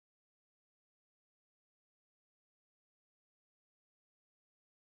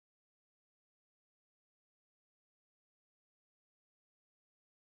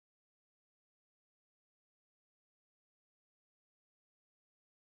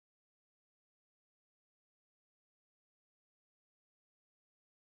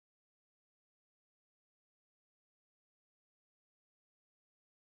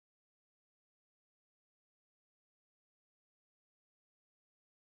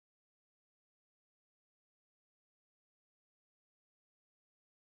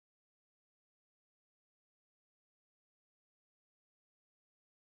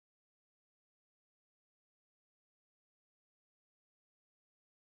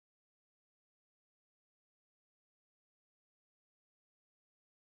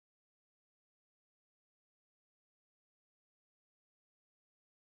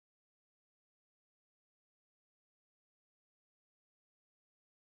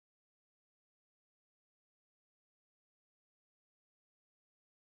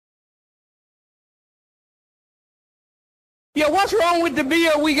Yeah, what's wrong with the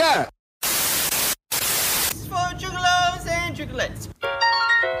beer we got? For juggalos and juggalettes.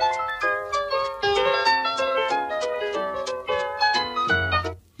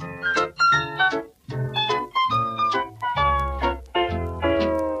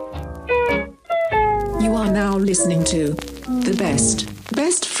 You are now listening to the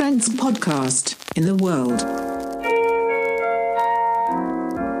Best Friends podcast in the world.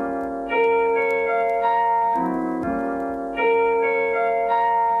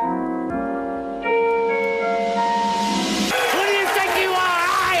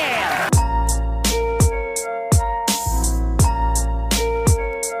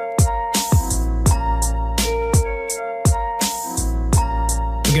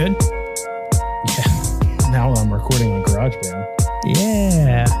 Good? Yeah. Now I'm recording on GarageBand.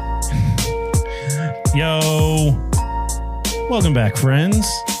 Yeah. Yo. Welcome back, friends.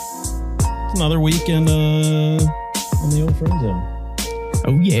 It's another weekend on the old friend zone.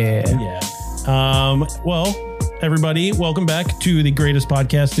 Oh, yeah. Yeah. Well, everybody, welcome back to the greatest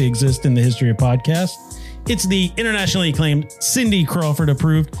podcast to exist in the history of podcasts. It's the internationally acclaimed Cindy Crawford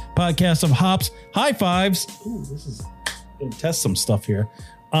approved podcast of Hops, High Fives. Ooh, this is going to test some stuff here.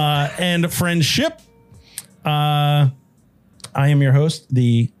 And friendship. I am your host,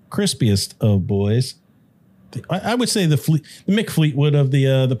 the crispiest of boys. I would say the Mick Fleetwood of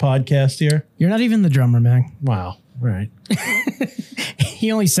the podcast here. You're not even the drummer, man. Wow. All right.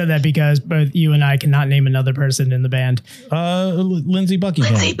 He only said that because both you and I cannot name another person in the band. Lindsey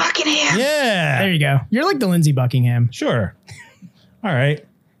Buckingham. Lindsey Buckingham. Yeah. There you go. You're like the Lindsey Buckingham. Sure. All right.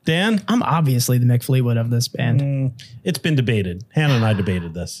 Dan? I'm obviously the Mick Fleetwood of this band. It's been debated. Hannah and I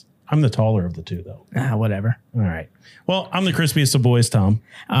debated this. I'm the taller of the two, though. Whatever. All right. Well, I'm the crispiest of boys, Tom.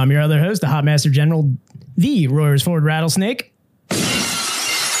 I'm your other host, the Hot Master General, the Royers Ford Rattlesnake.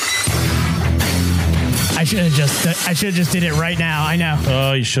 I should have just did it right now. I know.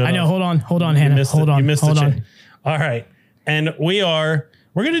 Oh, you should. I know. Hold on, Hannah. Hold on. You missed Hold the on. All right. And we're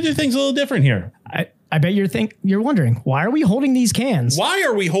going to do things a little different here. I bet you're wondering, why are we holding these cans? Why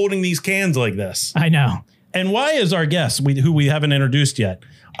are we holding these cans like this? I know. And why is our guest, who we haven't introduced yet?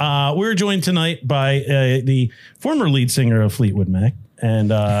 We're joined tonight by the former lead singer of Fleetwood Mac and,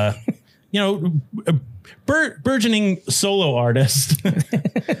 burgeoning solo artist.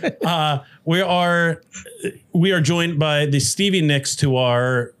 We are joined by the Stevie Nicks to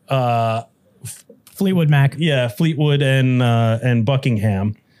our Fleetwood Mac. Yeah, Fleetwood and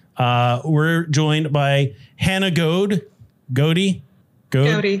Buckingham. We're joined by Hannah Gohde. Gohde.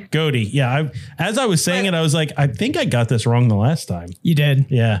 Yeah. As I was saying it, I was like, I think I got this wrong the last time. You did.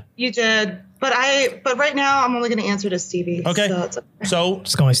 Yeah. You did. But right now I'm only going to answer to Stevie. Okay. So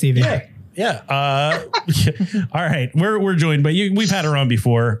just call me Stevie. Yeah. All right. We're joined, but we've had her on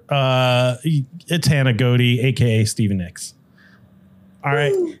before. It's Hannah Gohde, aka Stevie Nicks. All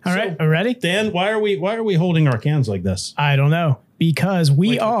right. All right. Are we ready? Dan, why are we holding our cans like this? I don't know. Because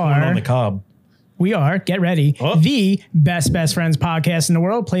we are on the cob. We are, get ready, the best friends podcast in the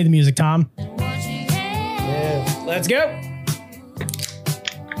world. Play the music, Tom. Yeah. Let's go.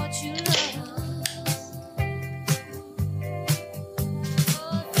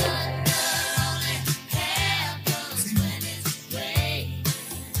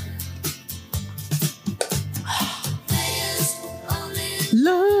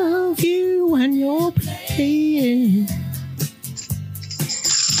 Love you when you're playing.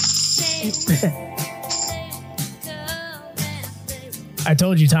 I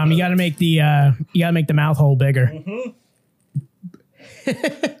told you, Tom. You got to make the mouth hole bigger. Mm-hmm.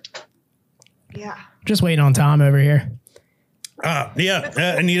 Yeah. Just waiting on Tom over here.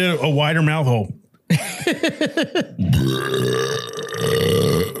 Yeah. I need a wider mouth hole.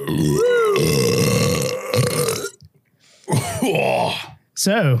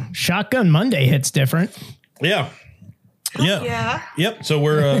 So, Shotgun Monday hits different. Yeah. Yeah. Yeah. Yep. So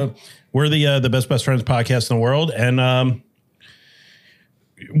we're the best friends podcast in the world, and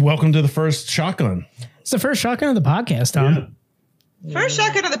welcome to the first shotgun. It's the first shotgun of the podcast, Tom. Yeah. First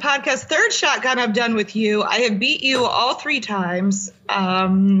shotgun of the podcast, third shotgun I've done with you. I have beat you all 3 times.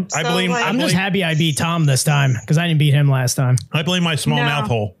 I'm just happy I beat Tom this time because I didn't beat him last time. I blame my small mouth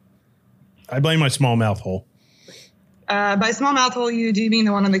hole. By small mouth hole, you do mean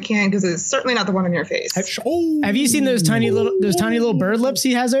the one on the can because it's certainly not the one on your face. Have you seen those tiny little bird lips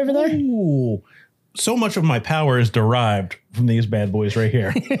he has over there? Ooh. So much of my power is derived from these bad boys right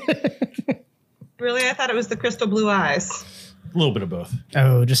here. Really? I thought it was the crystal blue eyes. A little bit of both.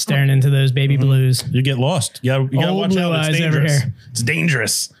 Oh, just staring into those baby blues. You get lost. You gotta watch out. It's dangerous. It's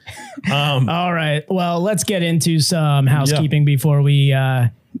dangerous. All right. Well, let's get into some housekeeping before we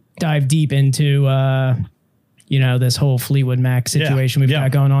dive deep into this whole Fleetwood Mac situation we've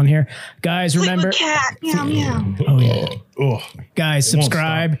got going on here. Guys, remember. Fleetwood Cat, meow, meow. Oh, yeah. Guys,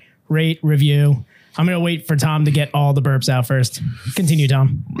 subscribe, rate, review. I'm going to wait for Tom to get all the burps out first. Continue,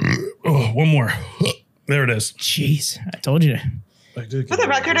 Tom. One more. There it is. Jeez, I told you. For the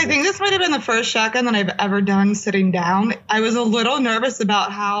record, I think this might have been the first shotgun that I've ever done sitting down. I was a little nervous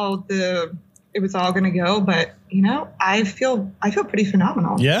about how it was all going to go, but I feel pretty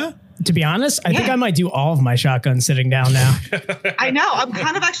phenomenal. Yeah. To be honest, I think I might do all of my shotguns sitting down now. I know. I'm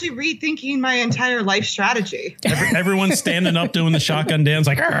kind of actually rethinking my entire life strategy. Everyone's standing up doing the shotgun dance,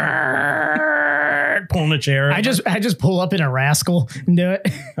 like pulling a chair. I just pull up in a rascal and do it.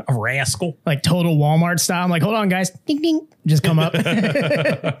 A rascal, like total Walmart style. I'm like, hold on, guys, ding ding, just come up.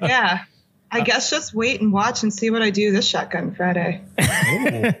 Yeah, I guess just wait and watch and see what I do this shotgun Friday.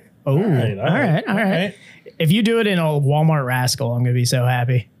 All right. If you do it in a Walmart rascal, I'm gonna be so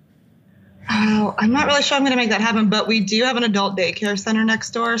happy. Oh, I'm not really sure I'm going to make that happen, but we do have an adult daycare center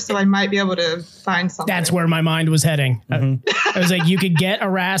next door, so I might be able to find something. That's where my mind was heading. I was like, you could get a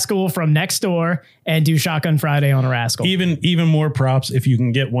rascal from next door and do Shotgun Friday on a rascal. Even more props if you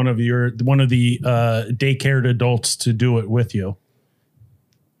can get one of the daycared adults to do it with you.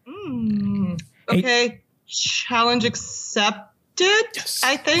 Okay, Hey. Challenge accepted. Yes.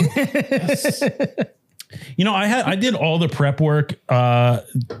 I think. Yes. I did all the prep work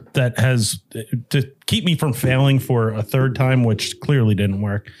that has to keep me from failing for a third time, which clearly didn't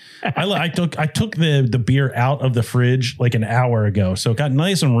work. I took the beer out of the fridge like an hour ago, so it got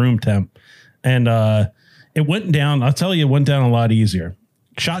nice and room temp, and it went down. I'll tell you, it went down a lot easier.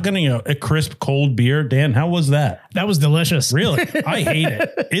 Shotgunning a crisp cold beer, Dan, how was that? That was delicious. Really, I hate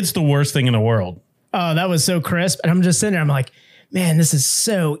it. It's the worst thing in the world. Oh, that was so crisp, and I'm just sitting there. I'm like, man, this is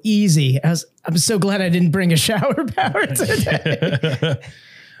so easy. I'm so glad I didn't bring a shower power today.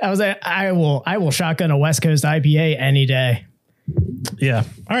 I was like, I will shotgun a West Coast IPA any day. Yeah.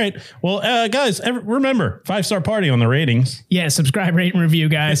 All right. Well, guys, remember 5-star party on the ratings. Yeah. Subscribe, rate, and review,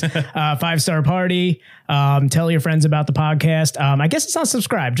 guys. 5-star party. Tell your friends about the podcast. I guess it's not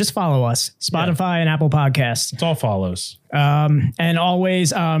subscribe. Just follow us. Spotify and Apple Podcasts. It's all follows. And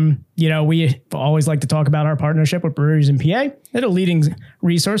always, we always like to talk about our partnership with Breweries in PA. They're a leading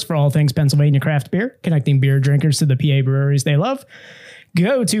resource for all things Pennsylvania craft beer, connecting beer drinkers to the PA breweries they love.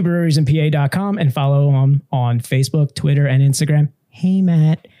 Go to breweriesinpa.com and follow them on Facebook, Twitter, and Instagram. Hey,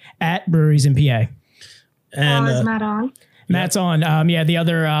 Matt, at Breweries in PA. And is Matt on? Matt's on. The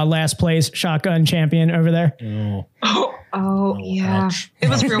other last place shotgun champion over there. Oh, yeah. Ouch. It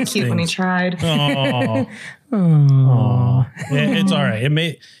was real cute when he tried. Oh. It's all right.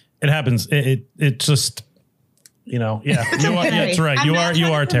 It happens. It just, yeah. That's right. You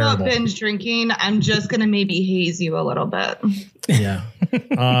are terrible. Binge drinking. I'm just gonna maybe haze you a little bit. Yeah.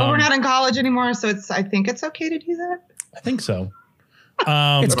 But we're not in college anymore, so I think it's okay to do that. I think so.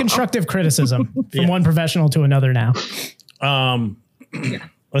 It's constructive criticism from one professional to another now.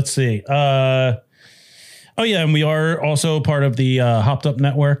 Let's see. And we are also part of the Hopped Up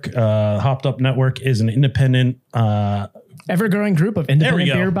Network. Hopped Up Network is an independent, ever-growing group of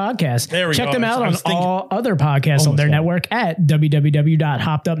independent beer podcasts. Check them out on all other podcasts on their network at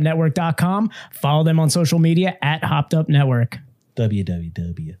www.hoppedupnetwork.com. Follow them on social media at Hopped Up Network.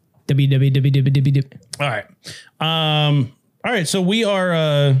 www. All right. All right. So we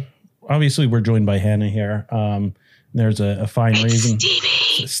are, obviously we're joined by Hannah here. There's a fine reason.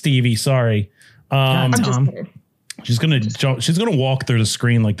 Stevie, sorry. I'm just kidding. She's gonna walk through the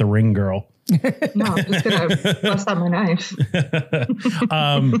screen like the Ring Girl. No, I'm just gonna bust out my knife.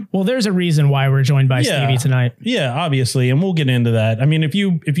 Well, there's a reason why we're joined by Stevie tonight. Yeah, obviously, and we'll get into that. I mean, if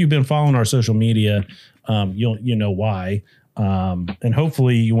you've been following our social media, you know why. And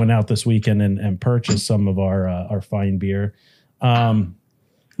hopefully you went out this weekend and purchased some of our fine beer.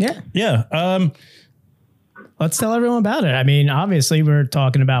 Let's tell everyone about it. I mean, obviously we're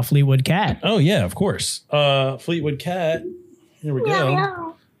talking about Fleetwood Cat. Oh yeah, of course. Fleetwood Cat. Here we go.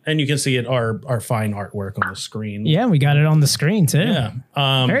 Meow. And you can see it, our fine artwork on the screen. Yeah, we got it on the screen too. Yeah.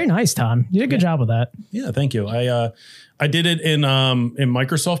 Very nice, Tom. You did a good job with that. Yeah, thank you. I did it in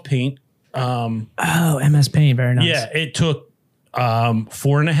Microsoft Paint. MS Paint, very nice. Yeah, it took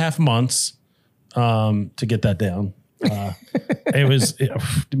 4.5 months to get that down.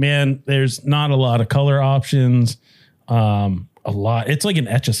 There's not a lot of color options. It's like an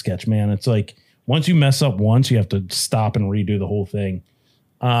Etch-a-Sketch, man. It's like once you mess up once, you have to stop and redo the whole thing.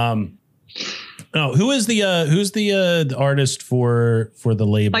 Who's the artist for the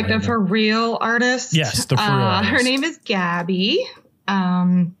label? Like the for real artist? Yes, the for real artist. Her name is Gabby.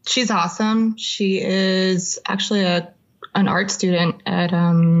 She's awesome. She is actually an art student at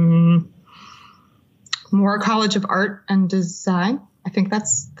Moore College of Art and Design. I think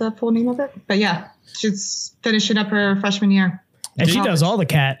that's the full name of it. But yeah, she's finishing up her freshman year. And she does all the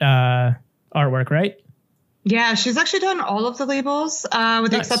cat artwork, right? Yeah, she's actually done all of the labels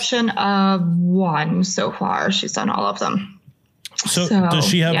with the exception of one so far. She's done all of them. So does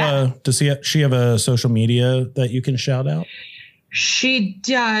she have she have a social media that you can shout out? She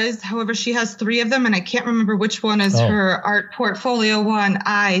does. However, she has 3 of them, and I can't remember which one is her art portfolio one.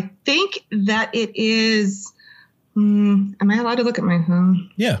 I think that it is. Am I allowed to look at my phone?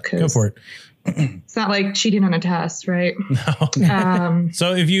 Yeah, go for it. It's not like cheating on a test, right? No.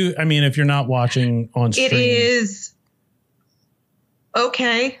 So if you're not watching on stream, it is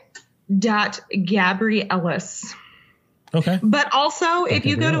okay.Gabrielis. Okay. But also, if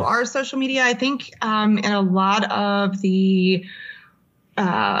you go to our social media, I think in a lot of the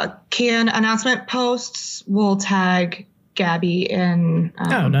can announcement posts, we'll tag Gabby in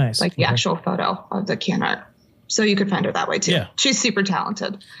nice. like the actual photo of the can art. So you could find her that way too. Yeah. She's super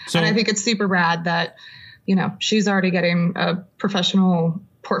talented. And I think it's super rad that, she's already getting a professional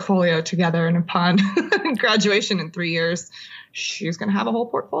portfolio together, and upon graduation in 3 years, she's going to have a whole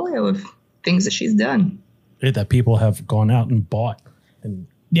portfolio of things that she's done. That people have gone out and bought. And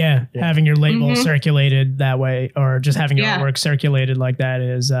having your label circulated that way, or just having your artwork circulated like that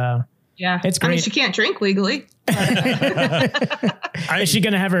is it's great. I mean, she can't drink legally. Is she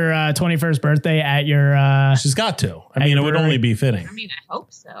going to have her 21st birthday at your she's got to. I mean, it would only be fitting. I mean, I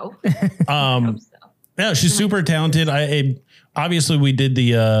hope so. Yeah, she's super talented. Obviously we did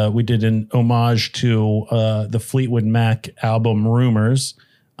an homage to the Fleetwood Mac album Rumors,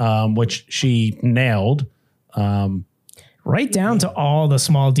 which she nailed. Right down to all the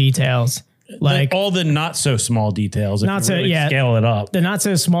small details, like all the not so small details. Scale it up. The not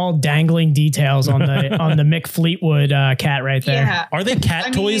so small dangling details on the on the Mick Fleetwood cat right there. Yeah. Are they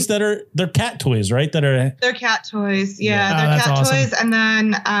cat toys they're cat toys, right? They're cat toys. Yeah, they're cat toys. And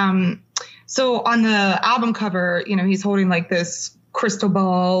then so on the album cover, he's holding like this crystal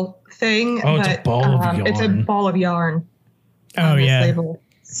ball thing. Oh, it's a ball of yarn. It's a ball of yarn. Oh yeah. Label.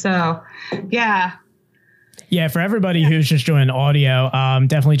 So yeah. Yeah, for everybody who's just joining audio,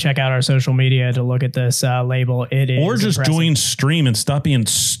 definitely check out our social media to look at this label. It is or just impressive. join stream and stop being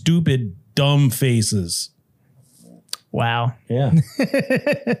stupid, dumb faces. Wow. Yeah.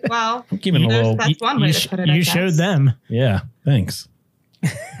 Well, I'm giving a little. That's one way to put it. You showed them. Yeah. Thanks.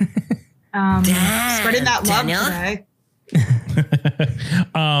 Spreading that love today.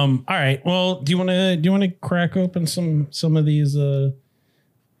 All right. Well, do you want to crack open some of these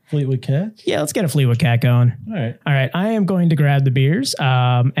Fleetwood Cats? Yeah, let's get a Fleetwood Cat going. All right. I am going to grab the beers.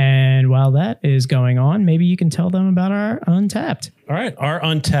 And while that is going on, maybe you can tell them about our Untapped. All right. Our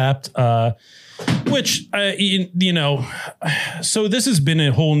Untapped, which, so this has been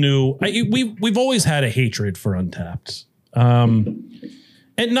a whole new, we've always had a hatred for Untapped.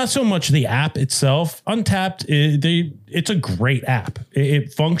 And not so much the app itself. Untapped, it's a great app.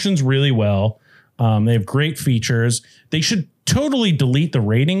 It functions really well. They have great features. They should totally delete the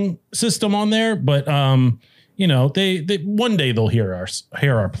rating system on there, but they one day they'll hear our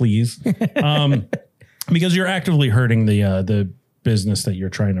pleas, because you're actively hurting the business that you're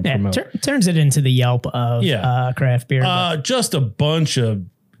trying to promote. Turns it into the Yelp of craft beer. Just a bunch of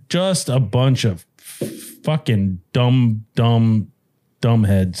fucking dumb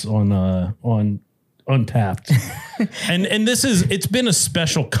heads on Untapped, and it's been a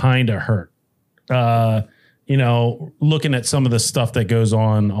special kind of hurt. Looking at some of the stuff that goes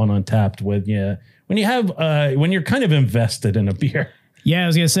on Untapped when you're kind of invested in a beer. Yeah, I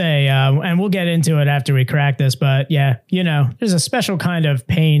was going to say, and we'll get into it after we crack this, but yeah, there's a special kind of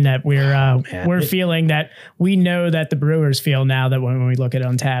pain that we're feeling that we know that the brewers feel now that when we look at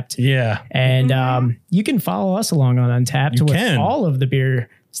Untapped. Yeah. And you can follow us along on Untapped with all of the beers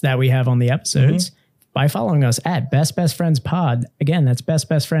that we have on the episodes by following us at Best Best Friends Pod. Again, that's Best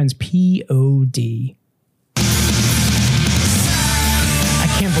Best Friends POD. I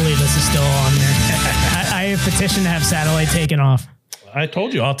can't believe this is still on there. I have petitioned to have satellite taken off. I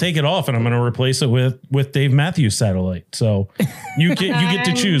told you I'll take it off and I'm going to replace it with Dave Matthews Satellite. So you get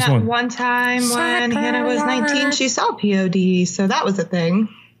to choose one. One time when Hannah was 19, she saw POD, so that was a thing.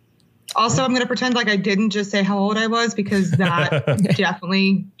 Also, I'm going to pretend like I didn't just say how old I was, because that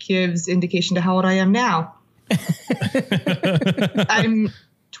definitely gives indication to how old I am now. I'm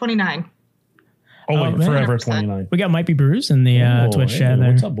 29. Oh, wait, forever 100%. 29. We got Might Be Brews in the Twitch chat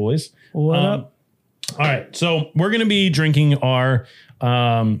there. What's up, boys? What up? All right, so we're going to be drinking our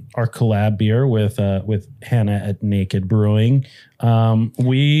collab beer with Hannah at Naked Brewing.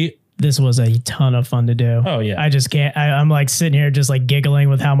 This was a ton of fun to do. Oh yeah, I just can't. I'm like sitting here just like giggling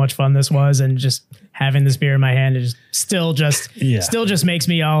with how much fun this was, and just having this beer in my hand is still just makes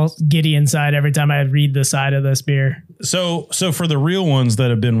me all giddy inside every time I read the side of this beer. So for the real ones that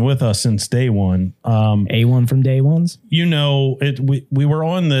have been with us since day one, A1 from day ones, we were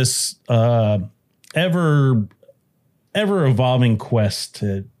on this ever evolving quest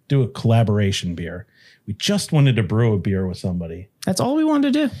to do a collaboration beer. We just wanted to brew a beer with somebody. That's all we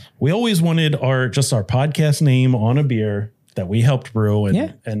wanted to do. We always wanted our podcast name on a beer that we helped brew,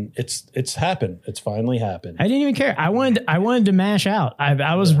 and it's happened. It's finally happened. I didn't even care. I wanted to mash out.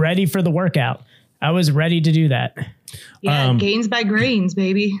 I was ready for the workout. I was ready to do that. Yeah, gains by grains,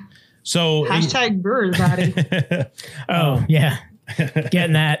 baby. So hashtag brewer's body. Yeah.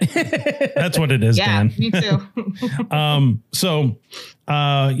 Getting that. That's what it is, yeah, Dan. Me too.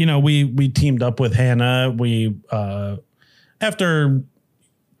 We teamed up with Hannah.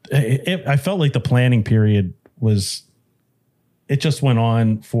 I felt like the planning period it just went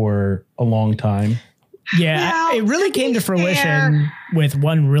on for a long time. Yeah. Well, it really came to fruition with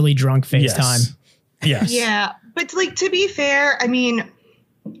one really drunk FaceTime. Yes. Yeah. But to be fair, we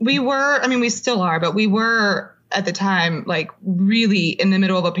still are, but we were at the time, really in the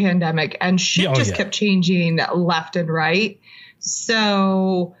middle of a pandemic, and shit kept changing left and right.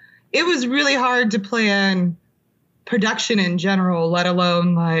 So it was really hard to plan production in general, let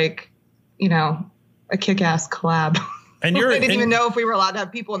alone a kick-ass collab. And I didn't even know if we were allowed to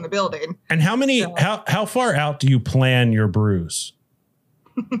have people in the building. And how far out do you plan your brews?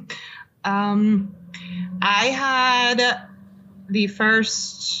 I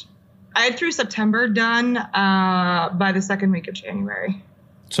had through September done by the second week of January.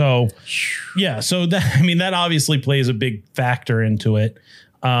 So, yeah. So that obviously plays a big factor into it.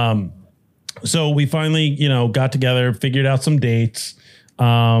 So we finally, got together, figured out some dates.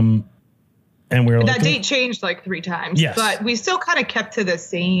 And we were that date changed 3 times, but we still kind of kept to the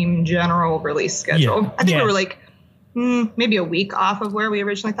same general release schedule. Yeah. I think we were maybe a week off of where we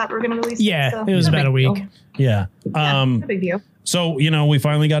originally thought we were going to release. Yeah, it, so it was about a week. Deal. Yeah. No big deal. So, we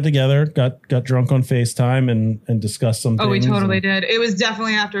finally got together, got drunk on FaceTime and discussed some things. Oh, we totally did. It was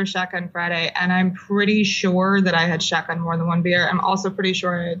definitely after Shotgun Friday, and I'm pretty sure that I had shotgun more than one beer. I'm also pretty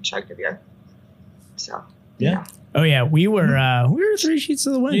sure I had chugged a beer. So, yeah. Oh yeah, we were 3 sheets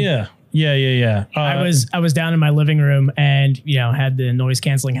to the wind. Yeah. I was down in my living room and had the noise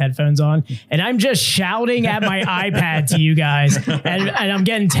canceling headphones on, and I'm just shouting at my iPad to you guys, and I'm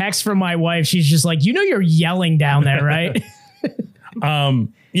getting texts from my wife. She's just like, you're yelling down there, right?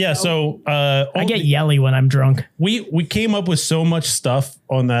 Yeah. So I get yelly when I'm drunk. We came up with so much stuff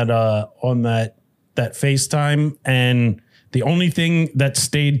on that FaceTime, and the only thing that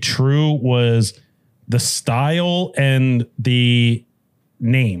stayed true was the style and the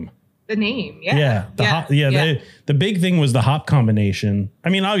name. The name, the big thing was the hop combination. I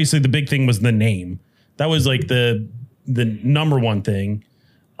mean, obviously the big thing was the name. That was the number one thing.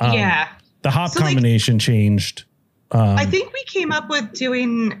 The hop combination changed. I think we came up with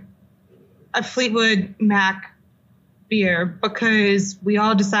doing a Fleetwood Mac beer because we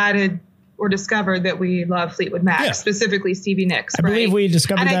all decided or discovered that we love Fleetwood Mac, specifically Stevie Nicks. I believe we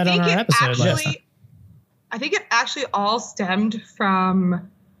discovered that on our episode last time. I think it actually all stemmed from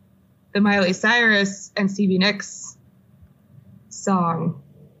the Miley Cyrus and Stevie Nicks song.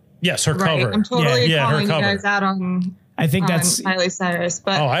 Yes, her cover. I'm totally calling her you guys out on. I think that's Miley Cyrus,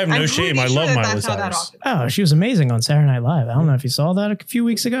 but I have no shame. I love Miley Cyrus. Oh, she was amazing on Saturday Night Live. I don't know if you saw that a few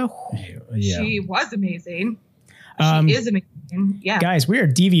weeks ago. Yeah. She was amazing. She is amazing. Yeah, guys, we are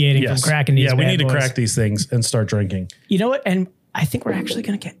deviating from cracking these. Yeah, we need to crack these things and start drinking. You know what? And I think we're actually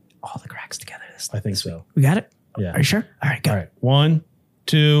going to get all the cracks together. I think so. We got it. Yeah. Are you sure? All right, go. All right. 1,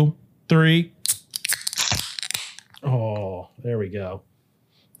 2, 3. Oh, there we go.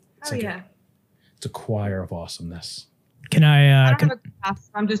 It's a choir of awesomeness. Can I don't have a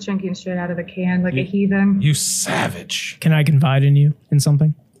glass. I'm just drinking straight out of the can like a heathen. You savage. Can I confide in you in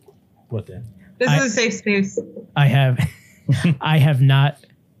something? What then? This is a safe space. I have not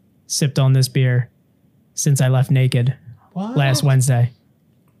sipped on this beer since I left Naked last Wednesday.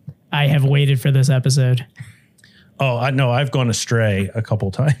 I have waited for this episode. Oh, I know. I've gone astray a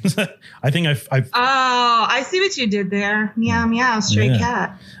couple times. I think I've. Oh, I see what you did there. Meow, meow, stray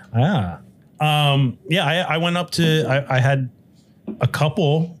cat. I went up to. I had a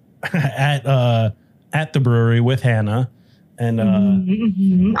couple at the brewery with Hannah, and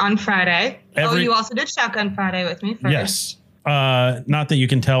on Friday. You also did Shotgun Friday with me first. Yes. Not that you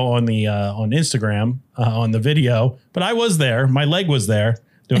can tell on the on Instagram on the video, but I was there. My leg was there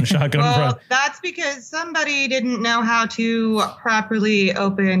doing shotgun Well, front. that's because somebody didn't know how to properly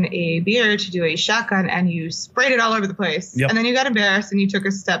open a beer to do a shotgun, and you sprayed it all over the place. Yep. And then you got embarrassed and you took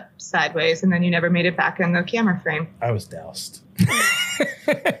a step sideways, and then you never made it back in the camera frame. I was doused.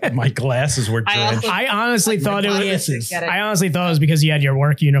 My glasses were drenched. I honestly thought it was. Glasses. I honestly thought it was because you had your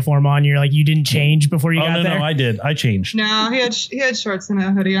work uniform on. You're like, you didn't change before you got there. No, I did. I changed. No, he had shorts and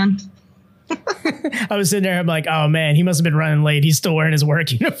a hoodie on. I was sitting there. I'm like, oh man, he must have been running late. He's still wearing his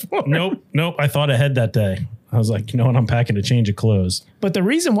work uniform. Nope. I thought ahead that day. I was like, you know what? I'm packing a change of clothes. But the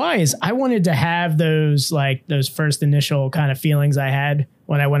reason why is I wanted to have those first initial kind of feelings I had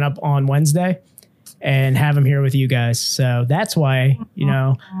when I went up on Wednesday and have them here with you guys. So that's why,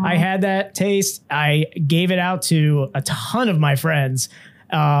 I had that taste. I gave it out to a ton of my friends.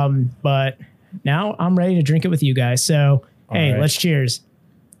 But now I'm ready to drink it with you guys. So, hey, let's cheers.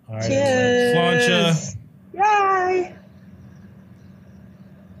 All right. Cheers. Plancha. Yay.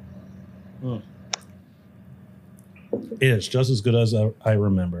 It is just as good as I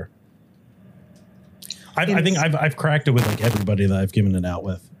remember. I think I've cracked it with like everybody that I've given it out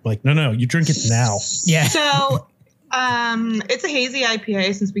with. Like, no, you drink it now. Yeah. So, it's a hazy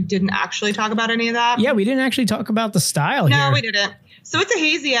IPA since we didn't actually talk about any of that. Yeah, we didn't actually talk about the style here. No, we didn't. So it's a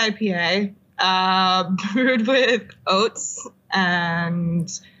hazy IPA brewed with oats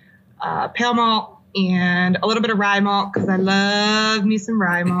and pale malt and a little bit of rye malt because I love me some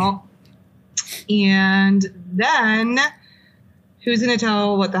rye malt. And then who's going to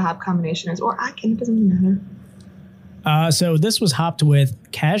tell what the hop combination is? Or I can, it doesn't matter. So this was hopped with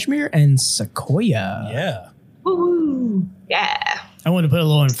cashmere and sequoia. Yeah. Woo! Yeah. I wanted to put a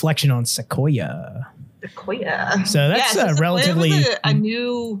little inflection on sequoia. Sequoia. So that's relatively it was a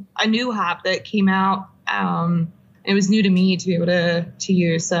new hop that came out. It was new to me to be able to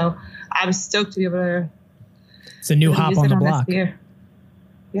use. So I was stoked to be able to. It's a new hop on the block.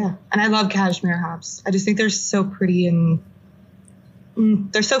 Yeah, and I love cashmere hops. I just think they're so pretty and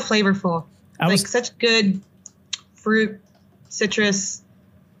they're so flavorful. Such good fruit, citrus.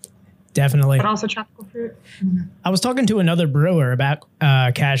 Definitely. But also tropical fruit. I was talking to another brewer about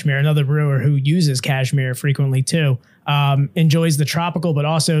cashmere, another brewer who uses cashmere frequently too. Enjoys the tropical, but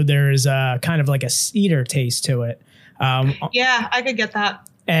also there's kind of like a cedar taste to it. Yeah, I could get that.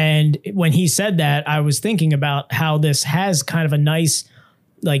 And when he said that, I was thinking about how this has kind of a nice,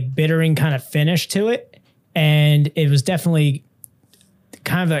 like bittering kind of finish to it. And it was definitely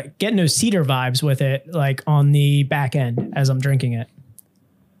kind of getting those cedar vibes with it, like on the back end as I'm drinking it.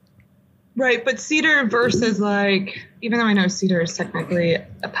 Right, but cedar versus like, even though I know cedar is technically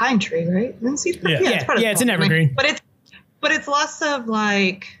a pine tree, right? Isn't cedar? Yeah, it's an evergreen. But it's less of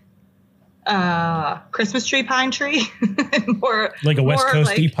like Christmas tree pine tree, more like a West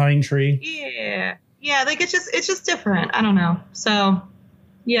Coasty like, pine tree. Yeah, like it's just different. I don't know. So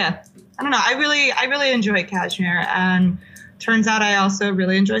yeah, I don't know. I really enjoy cashmere, and turns out I also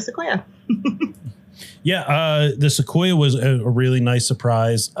really enjoy sequoia. Yeah, the sequoia was a really nice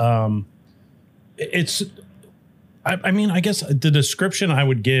surprise. I mean, I guess the description I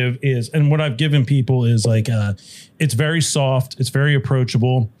would give is, and what I've given people is like, it's very soft. It's very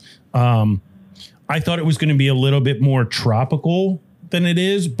approachable. I thought it was going to be a little bit more tropical than it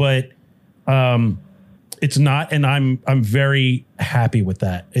is, but it's not. And I'm very happy with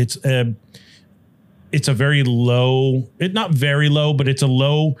that. It's a very low, not very low, but it's a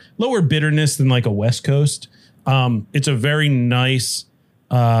lower bitterness than like a West Coast. It's a very nice,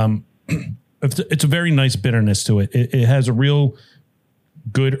 it's a very nice bitterness to it. It has a real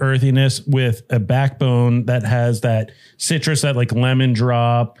good earthiness with a backbone that has that citrus, that like lemon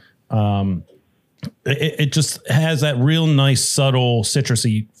drop. It just has that real nice, subtle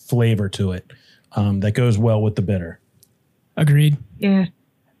citrusy flavor to it that goes well with the bitter. Agreed. Yeah.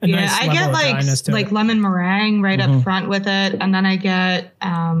 Nice I get like lemon meringue right up front with it. And then I get,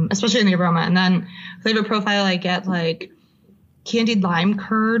 especially in the aroma, and then flavor profile, I get like candied lime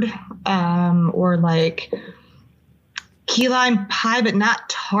curd, or like key lime pie, but not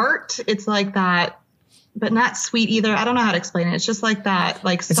tart. It's like that, but not sweet either. I don't know how to explain it. It's just like that,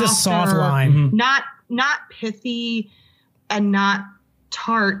 like it's softer, a soft lime, not pithy and not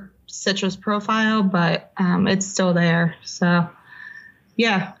tart citrus profile, but it's still there. So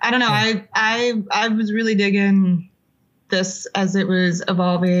yeah, I don't know. I was really digging this as it was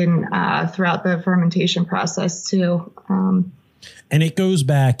evolving throughout the fermentation process too. And it goes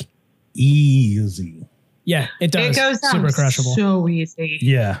back easy. Yeah, it does. It goes down super crushable. So easy.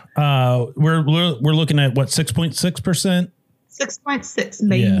 Yeah. We're looking at what, 6.6%? 6.6,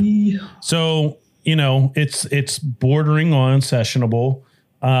 baby. Yeah. So, it's bordering on sessionable.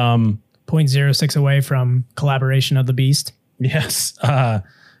 0.06 away from collaboration of the beast. Yes.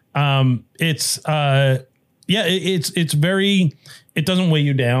 It's it's very, it doesn't weigh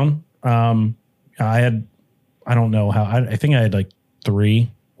you down. I don't know how, I think I had like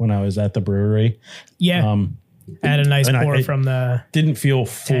 3 when I was at the brewery. Yeah. I had a nice pour from the, didn't feel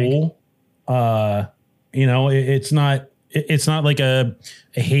full. It's not like a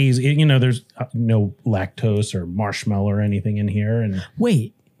haze, there's no lactose or marshmallow or anything in here. And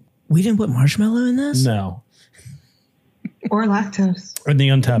wait, we didn't put marshmallow in this? No. Or lactose. And the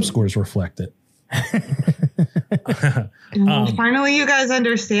Untapped scores reflect it. Finally, you guys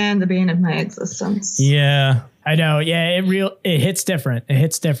understand the bane of my existence. Yeah, I know. Yeah, it hits different. It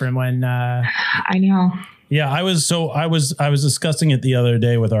hits different when. I know. Yeah, I was discussing it the other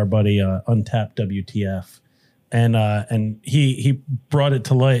day with our buddy Untapped WTF, and he brought it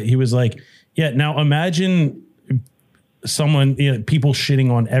to light. He was like, "Yeah, now imagine someone, people shitting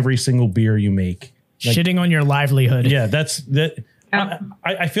on every single beer you make, like, shitting on your livelihood." Yeah, that.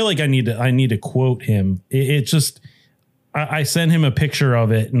 I feel like I need to quote him. It's just I sent him a picture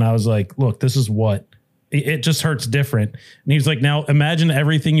of it and I was like, look, this is what it just hurts different. And he's like, now imagine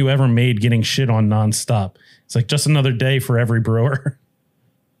everything you ever made getting shit on nonstop. It's like just another day for every brewer.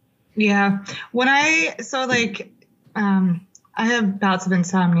 Yeah. I have bouts of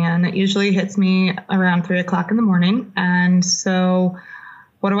insomnia and it usually hits me around 3:00 in the morning. And so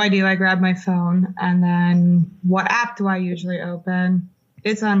what do? I grab my phone and then what app do I usually open?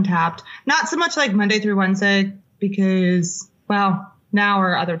 It's Untapped. Not so much like Monday through Wednesday because, well, now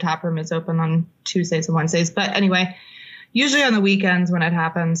our other tap room is open on Tuesdays and Wednesdays. But anyway, usually on the weekends when it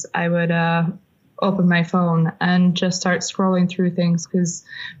happens, I would open my phone and just start scrolling through things because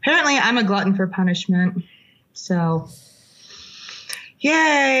apparently I'm a glutton for punishment. So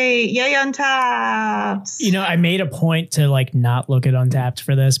yay Untapped. I made a point to like not look at Untapped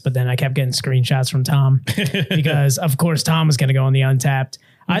for this, but then I kept getting screenshots from Tom because of course Tom was going to go on the Untapped.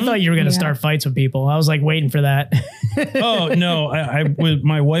 I thought you were going to start fights with people. I was like waiting for that. Oh no.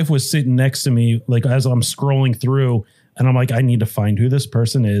 My wife was sitting next to me, like as I'm scrolling through and I'm like, I need to find who this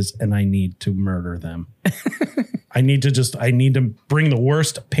person is and I need to murder them. I need to bring the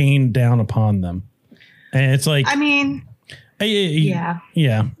worst pain down upon them. And it's like, yeah.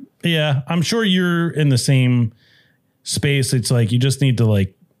 I'm sure you're in the same space. It's like, you just need to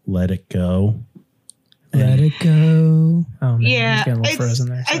like, let it go. Let it go. Oh, man. Yeah. Frozen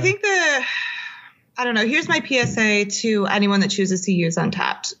there, I think I don't know. Here's my PSA to anyone that chooses to use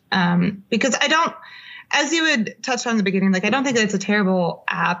Untapped. Because as you had touched on in the beginning, like, I don't think that it's a terrible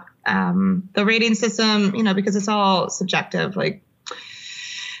app. The rating system, because it's all subjective, like,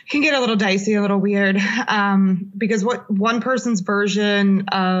 can get a little dicey, a little weird, because what one person's version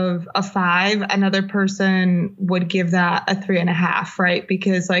of a 5, another person would give that a 3.5, right?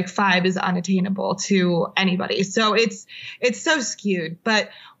 Because like 5 is unattainable to anybody. So it's so skewed. But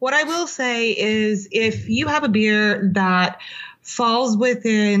what I will say is if you have a beer that falls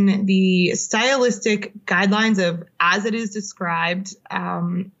within the stylistic guidelines of as it is described,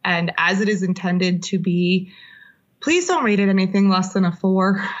 and as it is intended to be, please don't rate it anything less than a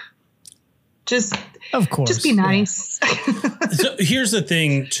 4. Just, of course, just be nice. Yeah. So here's the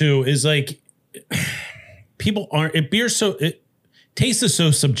thing too, is like taste is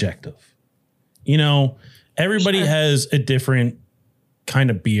so subjective. Everybody has a different kind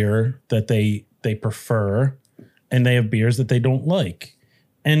of beer that they prefer, and they have beers that they don't like.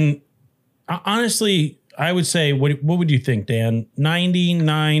 And honestly, I would say, what would you think, Dan?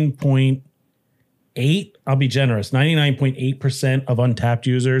 99.8, I'll be generous, 99.8% of Untapped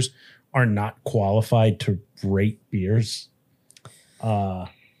users are not qualified to rate beers. I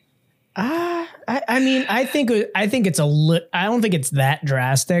think it's I don't think it's that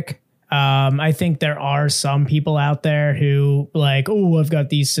drastic. I think there are some people out there who like, oh, I've got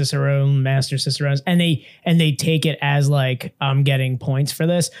these Cicerone, Master Cicerones, and they take it as like, I'm getting points for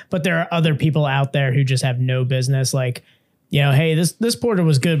this. But there are other people out there who just have no business. Like, hey, this porter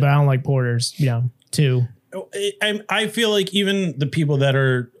was good, but I don't like porters, too. I feel like even the people that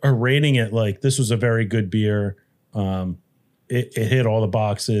are rating it, like, this was a very good beer. It hit all the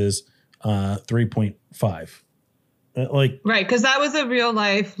boxes, 3.5. Right, because that was a real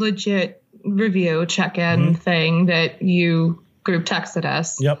life legit review check-in thing that you group texted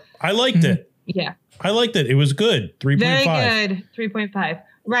us. Yep, I liked it. Yeah, I liked it. It was good. 3.5. Very good. 3.5.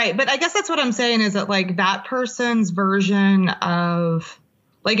 Right, but I guess that's what I'm saying is that like that person's version of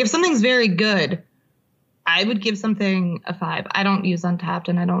like if something's very good, I would give something a 5. I don't use Untapped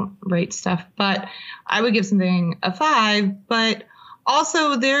and I don't rate stuff, but I would give something a 5. But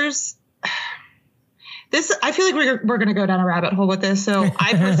also there's I feel like we're going to go down a rabbit hole with this. So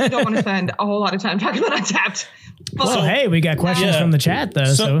I personally don't want to spend a whole lot of time talking about Untapped. Well, hey, we got questions from the chat though.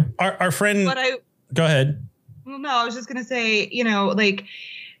 So our friend, go ahead. Well, no, I was just going to say, like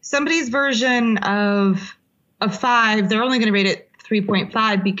somebody's version of a 5, they're only going to rate it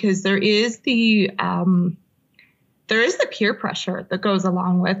 3.5 because there is the peer pressure that goes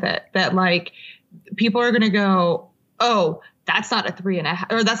along with it, that like people are going to go, oh, that's not a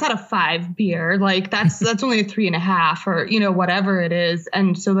 3.5, or that's not a 5 beer. Like that's only a 3.5, or, whatever it is.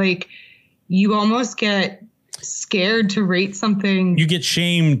 And so like you almost get scared to rate something. You get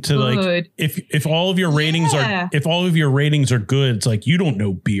shamed to good. Like, if all of your ratings are good, it's like, you don't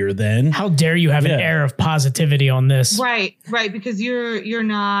know beer then. How dare you have an air of positivity on this? Right. Because you're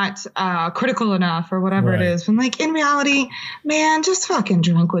not critical enough or whatever it is. And like in reality, man, just fucking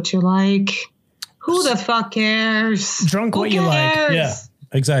drink what you like. Who the fuck cares? Drunk what you like. Yeah,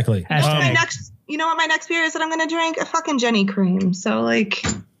 exactly. You know what my next beer is that I'm going to drink? A fucking Jenny Cream. So like,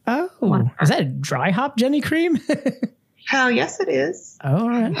 oh, is that a dry hop Jenny Cream? Hell yes, it is. All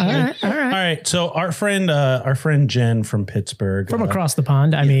right. So our friend Jen from Pittsburgh, from across the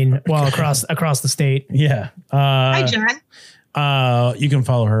pond. I mean, well, across the state. Yeah. Hi, Jen. You can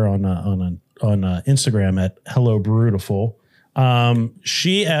follow her on Instagram at Hello Brutiful.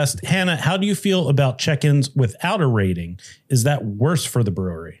 She asked, Hannah, how do you feel about check-ins without a rating? Is that worse for the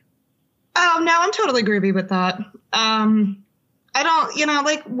brewery? Oh, no, I'm totally groovy with that. I don't,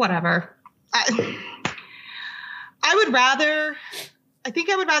 like, whatever. I think I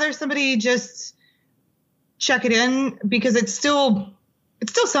would rather somebody just check it in because it's still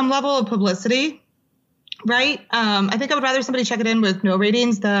some level of publicity, right? I think I would rather somebody check it in with no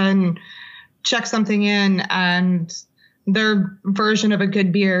ratings than check something in and their version of a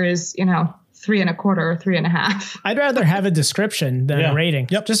good beer is, 3.25 or 3.5. I'd rather have a description than a rating.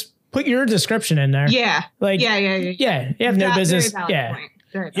 Yep. Just put your description in there. Yeah. Like, yeah. You have no business. Yeah.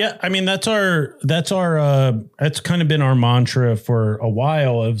 Yeah. I mean, that's kind of been our mantra for a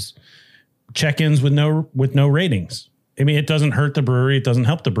while of check-ins with no ratings. I mean, it doesn't hurt the brewery. It doesn't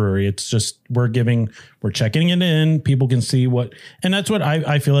help the brewery. It's just, we're checking it in. People can see and that's what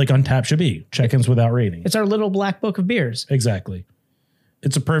I feel like Untapped should be. Check-ins without ratings. It's our little black book of beers. Exactly.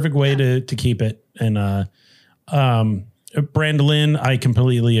 It's a perfect way to keep it. And, Brandolin, I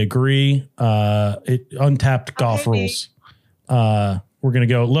completely agree. Untapped golf rules. We're going to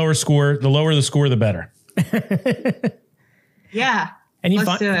go lower score. The lower the score, the better. Yeah. And you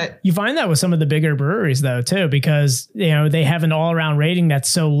find that with some of the bigger breweries though, too, because, they have an all around rating that's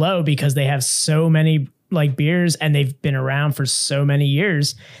so low because they have so many like beers and they've been around for so many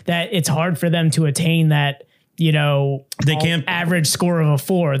years that it's hard for them to attain that, they can't average score of a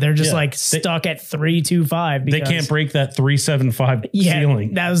 4. They're just stuck at 3.25. They can't break that 3.75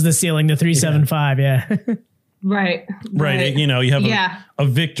 ceiling. That was the ceiling, the 3.75. Yeah. Right. You have a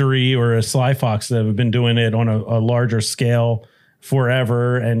Victory or a Sly Fox that have been doing it on a larger scale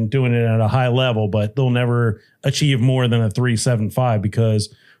forever and doing it at a high level, but they'll never achieve more than a 3.75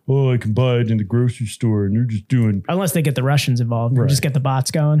 because, I can buy it in the grocery store and they're just doing. Unless they get the Russians involved and just get the bots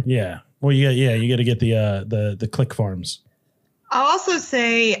going. Yeah. Well, you got to get the click farms. I'll also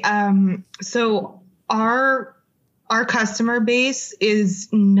say, so our customer base is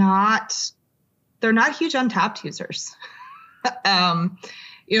they're not huge Untapped users.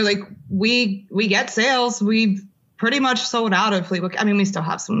 Like we get sales. We've pretty much sold out of Fleetwood. I mean, we still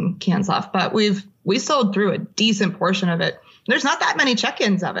have some cans left, but we sold through a decent portion of it. There's not that many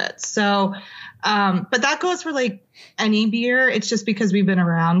check-ins of it. So, but that goes for like any beer. It's just because we've been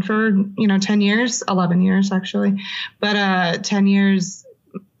around for, 10 years, 11 years actually, but 10 years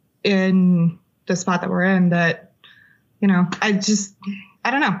in the spot that we're in that, I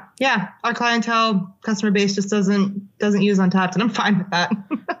don't know. Yeah. Our customer base just doesn't use Untapped, and I'm fine with that.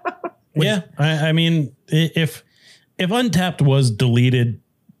 Yeah. I mean, if Untapped was deleted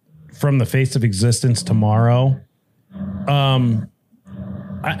from the face of existence tomorrow,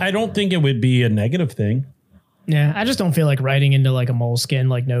 I don't think it would be a negative thing. Yeah, I just don't feel like writing into like a Moleskin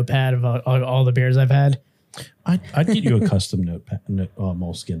like notepad of all the beers I've had. I'd get you a custom notepad,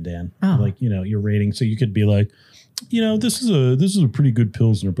 Moleskin, Dan. Oh. Like, your rating, so you could be like, this is a pretty good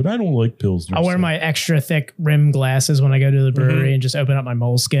Pilsner, but I don't like Pilsner. I'll wear my extra thick rim glasses when I go to the brewery and just open up my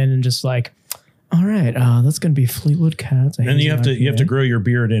Moleskin and just like, all right, that's going to be Fleetwood Cats. And you have to grow your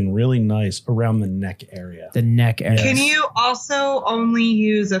beard in really nice around the neck area. The neck area. Can you also only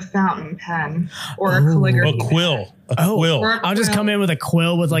use a fountain pen or a calligraphy? A quill. quill. I'll just come in with a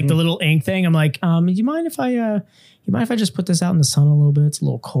quill with like the little ink thing. I'm like, do you mind if I just put this out in the sun a little bit? It's a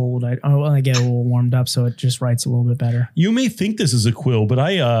little cold. I want to get a little warmed up so it just writes a little bit better. You may think this is a quill, but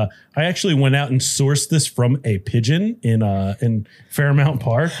I actually went out and sourced this from a pigeon in Fairmount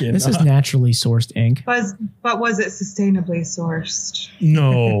Park. And, this is naturally sourced ink. But was it sustainably sourced?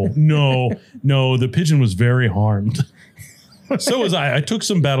 No. The pigeon was very harmed. So was I. I took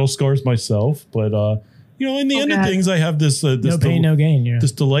some battle scars myself, but in the end of things, I have this no pain, no gain. Yeah.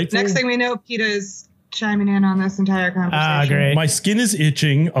 This delightful. Next thing we know, PETA's chiming in on this entire conversation. Great. My skin is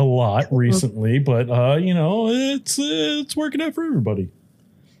itching a lot recently, but it's working out for everybody.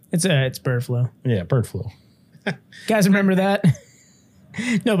 It's bird flu. Yeah, bird flu. Guys, remember that?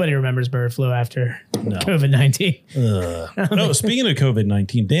 Nobody remembers bird flu after COVID-19. No, speaking of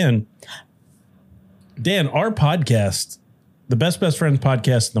COVID-19, Dan, our podcast, the best friends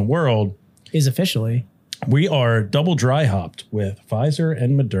podcast in the world, is officially. We are double dry hopped with Pfizer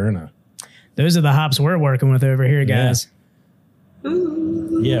and Moderna. Those are the hops we're working with over here, guys.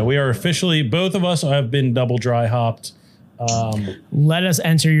 Yeah, we are officially, both of us have been double dry hopped. Let us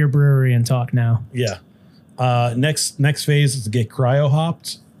enter your brewery and talk now. Yeah. Next phase is to get cryo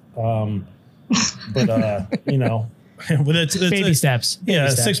hopped. But it's baby steps. Baby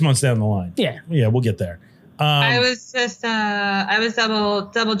steps. 6 months down the line. Yeah, we'll get there. I was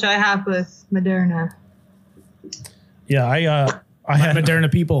double dry hop with Moderna. Yeah, I had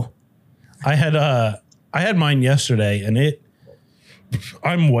Moderna people. I had mine yesterday, and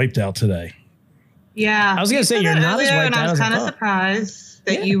I'm wiped out today. Yeah, I was gonna say you're not as wiped out. I was kind of surprised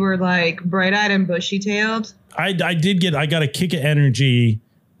that you were like bright-eyed and bushy-tailed. I got a kick of energy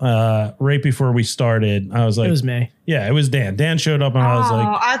right before we started. I was like, it was me. Yeah, it was Dan. Dan showed up, and I was like,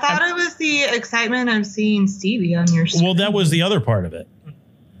 I thought it was the excitement of seeing Stevie on your screen. Well, that was the other part of it.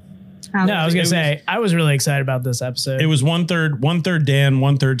 No, I was gonna say I was really excited about this episode. It was one third Dan,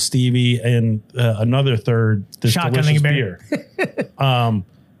 1/3 Stevie, and another third this delicious beer. I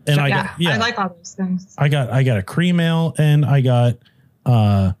like all those things. I got a cream ale, and I got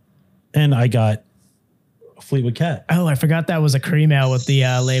Fleetwood Cat. Oh, I forgot that was a cream ale with the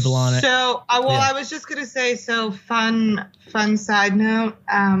label on it. So, I was just gonna say, fun side note.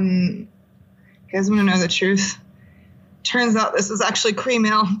 You guys want to know the truth? Turns out this was actually cream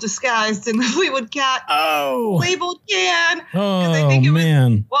ale disguised in the Fleetwood Cat labeled can.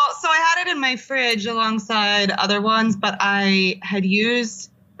 Man. So I had it in my fridge alongside other ones, but I had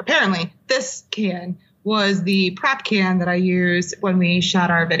used, apparently, this can was the prep can that I used when we shot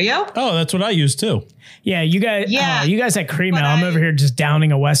our video. Oh, that's what I used too. Yeah, you guys had cream ale. I'm over here just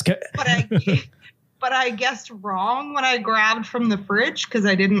downing a West Coast. But I guessed wrong when I grabbed from the fridge because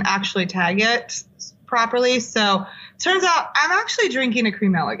I didn't actually tag it properly. So turns out I'm actually drinking a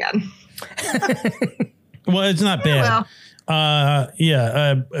cream ale again. Well, it's not bad.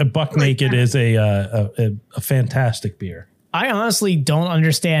 Buck Naked is a fantastic beer. I honestly don't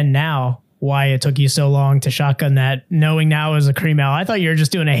understand now why it took you so long to shotgun that, knowing now it was a cream ale. I thought you were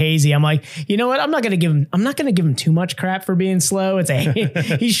just doing a hazy. I'm like, you know what? I'm not gonna give him too much crap for being slow. He's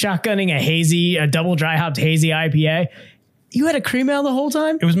shotgunning a double dry hopped hazy IPA. You had a cream ale the whole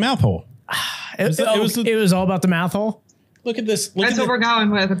time? It was mouth hole. It was all about the mouth hole. Look at this. That's what we're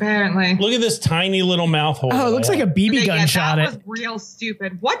going with, apparently. Look at this tiny little mouth hole. Oh, it looks like a BB gun shot. That was real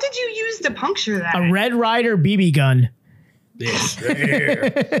stupid. What did you use to puncture that? A Red Ryder BB gun. This right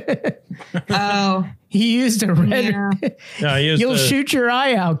here. Oh. He used a red. Yeah. No, You'll shoot your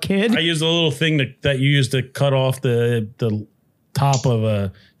eye out, kid. I used a little thing that you use to cut off the top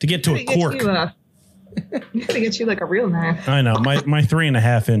of to get to a cork. You gotta get you like a real knife. I know. My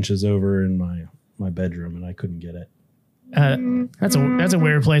 3.5 inches over in my bedroom, and I couldn't get it. That's a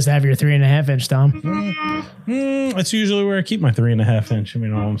weird place to have your 3.5 inch, Tom. That's usually where I keep my 3.5 inch. You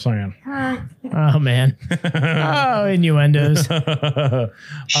know what I'm saying? Oh man. Oh, innuendos.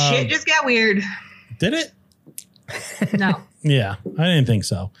 Shit just got weird. Did it? No. Yeah, I didn't think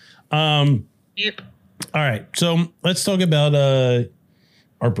so. Yep. All right, so let's talk about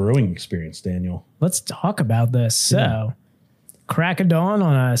our brewing experience, Daniel. Let's talk about this. So, crack of dawn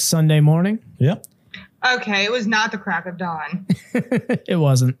on a Sunday morning. Yep. Okay, it was not the crack of dawn. It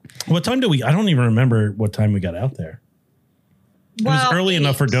wasn't. What time I don't even remember what time we got out there. It was early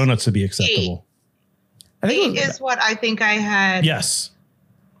enough for donuts to be acceptable. 8 is what I think I had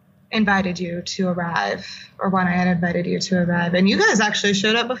invited you to arrive, or when I had invited you to arrive. And you guys actually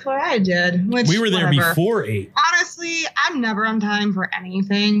showed up before I did. Which, we were there before 8. Honestly, I'm never on time for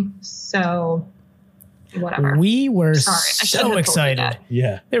anything, so whatever. We were so excited.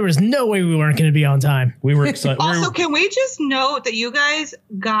 Yeah. There was no way we weren't going to be on time. We were excited. Also, can we just note that you guys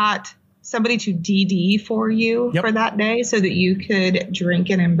got somebody to DD for you for that day so that you could drink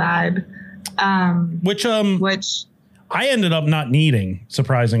and imbibe. Which I ended up not needing,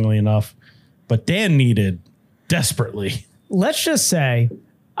 surprisingly enough, but Dan needed desperately. Let's just say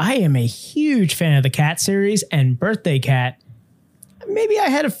I am a huge fan of the Cat series and Birthday Cat. Maybe I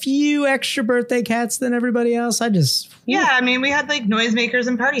had a few extra Birthday Cats than everybody else. Yeah, I mean, we had like noisemakers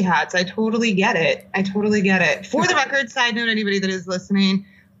and party hats. I totally get it. For the record, side note, anybody that is listening,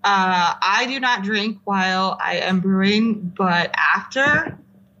 I do not drink while I am brewing, but after,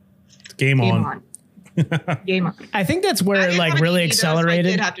 game on. Game on. I think that's where it like really accelerated. So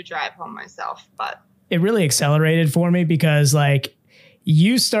I did have to drive home myself, but it really accelerated for me because like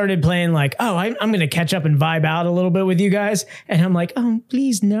you started playing like, oh, I'm going to catch up and vibe out a little bit with you guys. And I'm like, oh,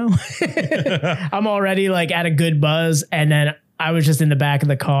 please no. I'm already like at a good buzz. And then I was just in the back of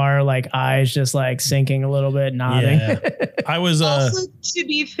the car, like eyes just like sinking a little bit, nodding. Yeah. I was also, to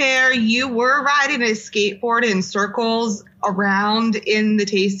be fair, you were riding a skateboard in circles around in the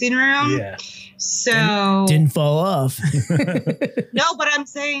tasting room. Yeah. So didn't fall off. No, but I'm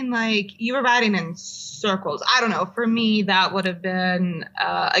saying like you were riding in circles. I don't know. For me, that would have been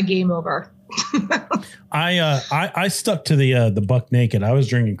a game over. I stuck to the Buck Naked. I was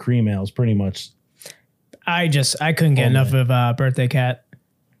drinking cream ales pretty much. I couldn't get enough of Birthday Cat.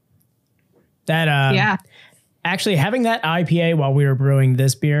 That actually having that IPA while we were brewing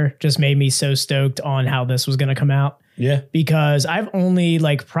this beer just made me so stoked on how this was going to come out. Yeah. Because I've only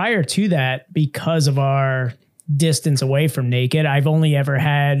like prior to that, because of our distance away from Naked, I've only ever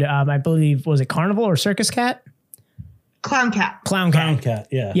had, I believe, was it Carnival or Circus Cat? Clown Cat. Clown Cat.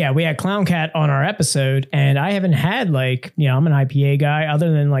 Yeah. Yeah. We had Clown Cat on our episode and I haven't had like, I'm an IPA guy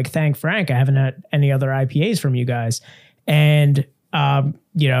other than like Thank Frank. I haven't had any other IPAs from you guys. And,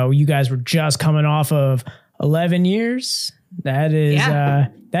 you guys were just coming off of 11 years. That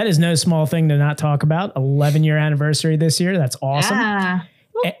is no small thing to not talk about. 11-year anniversary this year. That's awesome. Yeah.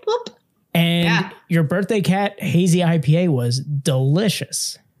 Whoop, whoop. And your Birthday Cat Hazy IPA was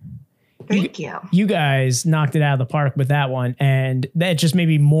delicious. Thank you. You guys knocked it out of the park with that one. And that just made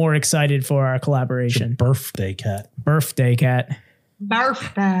me more excited for our collaboration. Birthday Cat. Birthday Cat.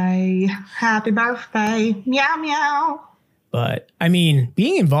 Birthday. Happy birthday. Meow, meow. But I mean,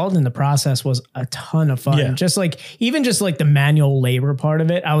 being involved in the process was a ton of fun. Yeah. Just like the manual labor part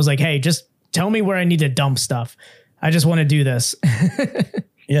of it. I was like, hey, just tell me where I need to dump stuff. I just want to do this.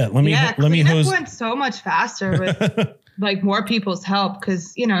 Yeah. Let me hose. Went so much faster with like more people's help.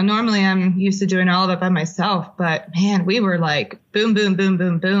 Cause normally I'm used to doing all of it by myself, but man, we were like boom, boom, boom,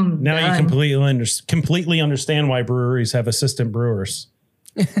 boom, boom. Now done. you completely understand why breweries have assistant brewers.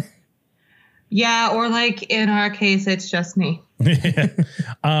 Yeah, or like in our case, it's just me. It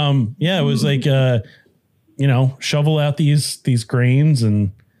was like shovel out these grains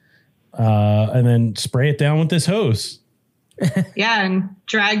and then spray it down with this hose. Yeah, and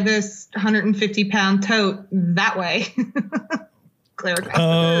drag this 150-pound tote that way. Clear across the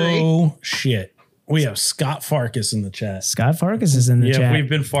brewery. Shit. We have Scott Farkas in the chat. Scott Farkas is in the chat. Yeah, we've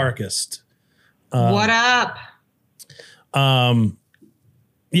been Farkased. What up?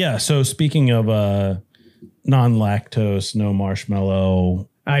 Yeah, so speaking of non-lactose, no marshmallow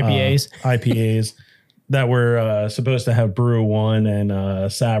IPAs that were supposed to have Brew One and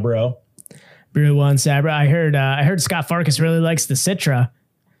Sabro. Brew One, Sabro. I heard Scott Farkas really likes the Citra.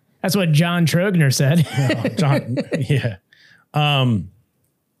 That's what John Trogner said. John, yeah.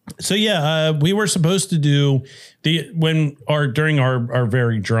 We were supposed to do during our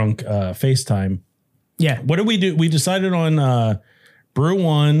very drunk FaceTime. Yeah. What did we do? We decided on Brew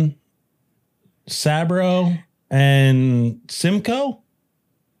One, Sabro, and Simcoe.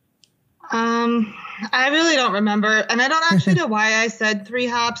 I really don't remember, and I don't actually know why I said 3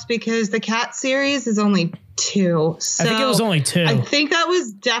 hops because the Cat series is only 2. So I think it was only 2. I think that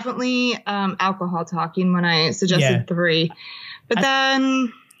was definitely alcohol talking when I suggested 3. But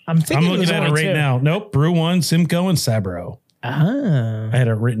then I'm looking at it right now. Nope, Brew One, Simcoe, and Sabro. Ah, I had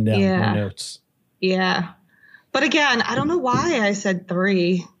it written down in my notes. Yeah. But again, I don't know why I said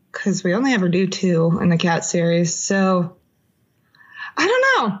 3 because we only ever do 2 in the Cat series. So I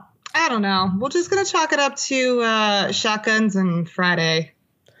don't know. We're just going to chalk it up to shotguns and Friday.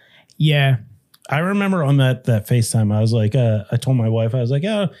 Yeah. I remember on that FaceTime, I was like, I told my wife, I was like,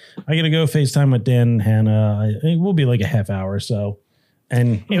 I got to go FaceTime with Dan and Hannah. It will be like a half hour or so.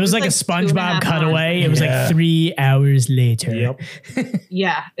 And it was like a SpongeBob cutaway. It was like 3 hours later. Yep.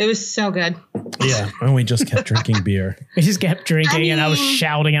 Yeah, it was so good. Yeah, and we just kept drinking beer. We just kept drinking, and I was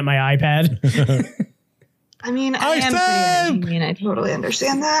shouting at my iPad. I mean, I am pretty, I totally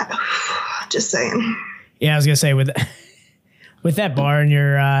understand that. Just saying. Yeah, I was gonna say with With that bar in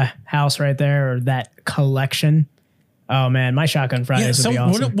your house right there, or that collection. Oh man, my shotgun Fridays would be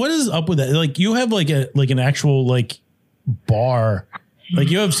awesome. What is up with that? Like you have like an actual like bar. Like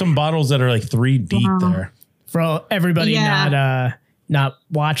you have some bottles that are like 3 deep there. For everybody not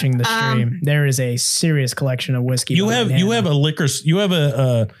watching the stream, there is a serious collection of whiskey. You have a liquor. You have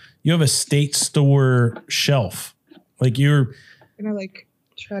a state store shelf. Like you're gonna like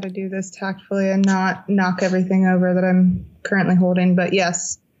try to do this tactfully and not knock everything over that I'm currently holding. But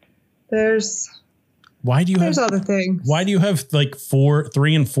yes, there's other things. Why do you have like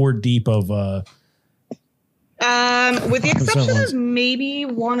 3 and 4 deep of with the exception of maybe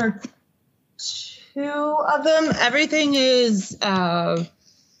 1 or 2 of them, everything is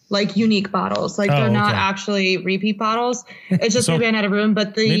like unique bottles. Like they're not actually repeat bottles. It's just we ran out of room,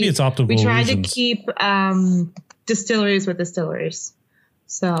 but maybe it's optical. We tried to keep distilleries with distilleries.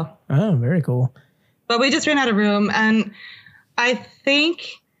 So very cool. But we just ran out of room, and I think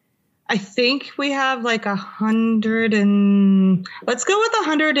we have like 100 and let's go with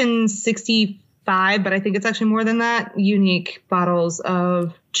 165, but I think it's actually more than that, unique bottles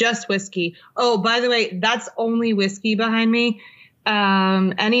of just whiskey. Oh, by the way, that's only whiskey behind me.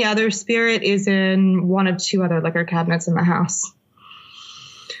 Any other spirit is in 1 of 2 other liquor cabinets in the house.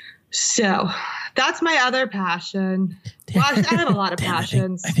 So that's my other passion. Well, I have a lot of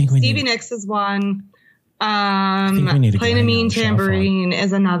passions. I think Stevie Nicks is one. Playing a mean tambourine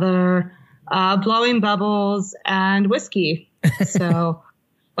is another. Blowing bubbles and whiskey. So,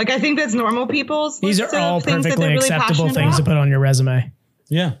 like, I think that's normal people's. These are all perfectly acceptable things to put on your resume.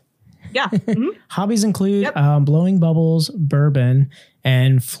 Yeah. Yeah. Mm-hmm. Hobbies include blowing bubbles, bourbon,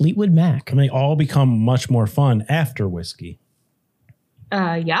 and Fleetwood Mac. And they all become much more fun after whiskey.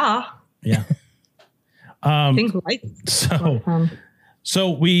 Yeah. Yeah. I think life. So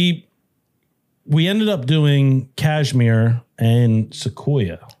we ended up doing cashmere and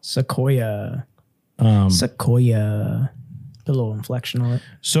Sequoia. Put a little inflection on it.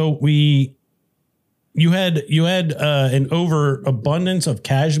 So you had an overabundance of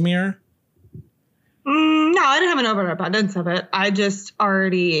cashmere. No, I didn't have an overabundance of it. I just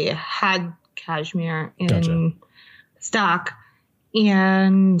already had cashmere in stock,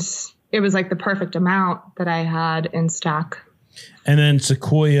 and it was like the perfect amount that I had in stock. And then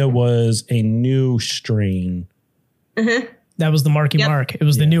Sequoia was a new strain. Mm-hmm. That was the Marky Mark. It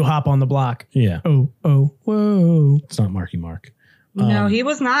was the new hop on the block. Yeah. Oh, whoa. It's not Marky Mark. No, he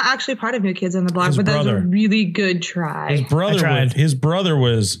was not actually part of New Kids on the Block, but that was a really good try. His brother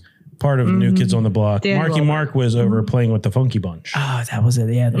was part of New Kids on the Block. Marky Mark was over playing with the Funky Bunch. Oh, that was it.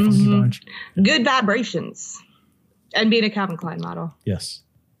 Yeah, the Funky Bunch. Good vibrations. And being a Calvin Klein model. Yes.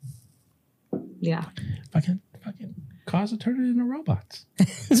 Yeah. Fucking cars are turning into robots.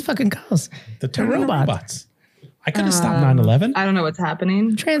 It's fucking cars. They're turning into robots. I could have stopped 9/11. I don't know what's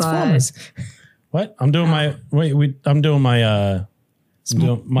happening. Transformers. What? I'm doing my Mark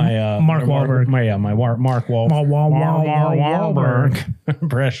Wahlberg. Mark Wahlberg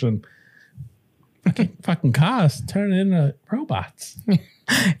impression. Fucking cars turning into robots.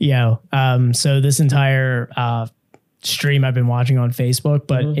 So this entire stream I've been watching on Facebook,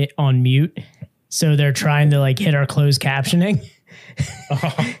 but it on mute. So they're trying to like hit our closed captioning.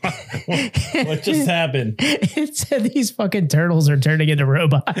 What just happened? It said these fucking turtles are turning into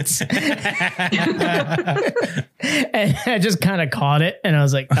robots. And I just kind of caught it and I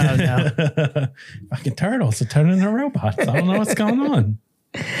was like, oh no. Fucking turtles are turning into robots. I don't know what's going on.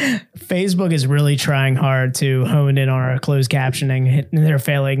 Facebook is really trying hard to hone in on our closed captioning. They're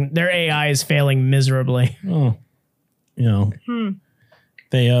failing. Their AI is failing miserably. Oh,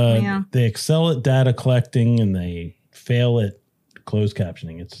 they excel at data collecting and they fail at closed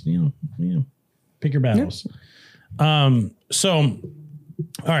captioning. It's pick your battles. So all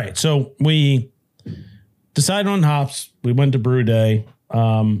right, so we decided on hops. We went to brew day.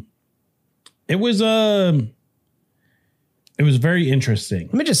 It was very interesting.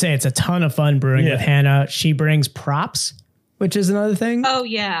 Let me just say it's a ton of fun brewing with Hannah. She brings props, which is another thing. Oh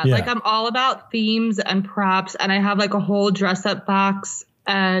yeah. Like I'm all about themes and props, and I have like a whole dress up box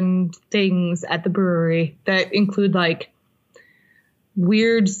and things at the brewery that include like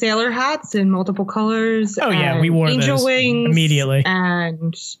weird sailor hats in multiple colors. Oh yeah, we wore angel those wings immediately,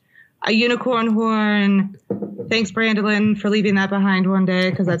 and a unicorn horn. Thanks, Brandolin, for leaving that behind one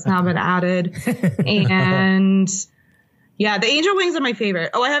day because that's now been added. And yeah, the angel wings are my favorite.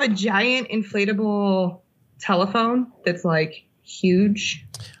 Oh, I have a giant inflatable telephone that's like huge.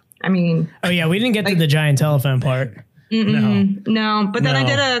 I mean, oh yeah, we didn't get to the giant telephone part. No, but then I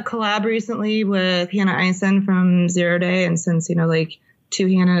did a collab recently with Hannah Eisen from Zero Day, and since 2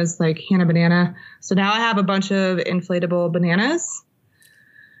 Hannahs, like Hannah Banana. So now I have a bunch of inflatable bananas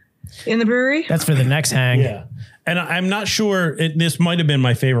in the brewery. That's for the next hang. Yeah. And I'm not sure. This might have been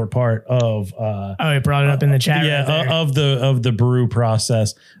my favorite part of. He brought it up in the chat. Yeah, right there. of the brew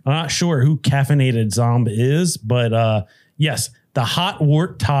process. I'm not sure who Caffeinated Zomb is, but yes, the hot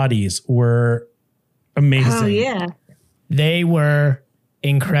wort toddies were amazing. Oh yeah, they were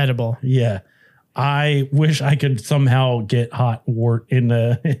incredible. Yeah, I wish I could somehow get hot wort in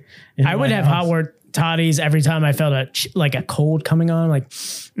the. I would have hot wort toddies every time I felt a cold coming on. Like,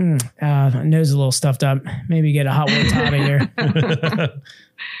 my nose is a little stuffed up. Maybe get a hot wort toddy here.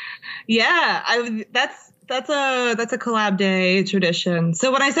 Yeah, that's a collab day tradition.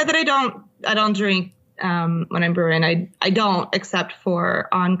 So when I said that I don't drink when I'm brewing, I don't, except for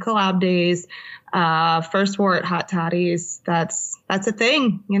on collab days. First wort hot toddies. That's a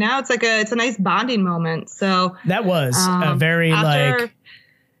thing. You know, it's a nice bonding moment. So that was a very after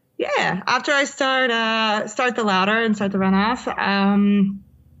I start the louder and start the runoff,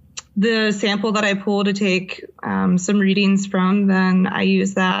 the sample that I pull to take some readings from, then I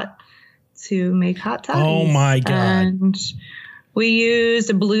use that to make hot toddies. Oh my God. And we used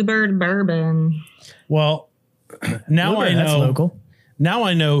a Bluebird bourbon. Well, now I know. That's local. Now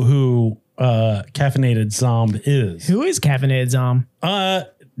I know who Caffeinated Zomb is. Who is Caffeinated Zomb?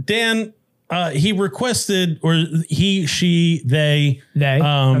 Dan, he requested, or he, she, they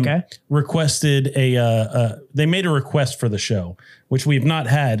okay. requested they made a request for the show, which we've not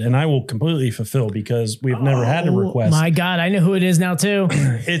had, and I will completely fulfill because we've never had a request. My God, I know who it is now too.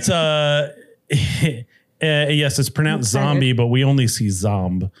 It's yes, it's pronounced zombie, but we only see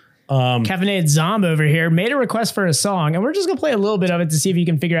zomb. Caffeinated Zomb over here made a request for a song, and we're just gonna play a little bit of it to see if you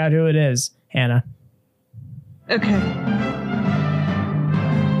can figure out who it is, Hannah. Okay.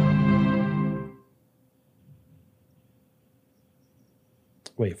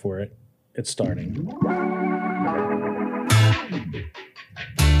 Wait for it. It's starting.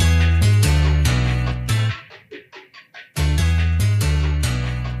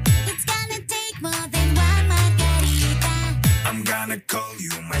 It's gonna take more than one margarita. I'm gonna call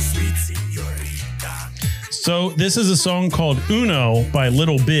you my sweet señorita. So this is a song called Uno by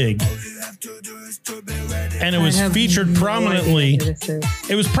Little Big. And it was featured prominently.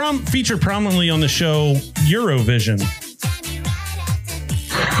 It was featured prominently on the show Eurovision.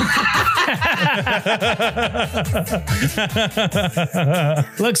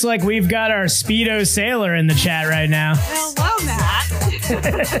 Looks like we've got our Speedo Sailor in the chat right now. Hello, Matt.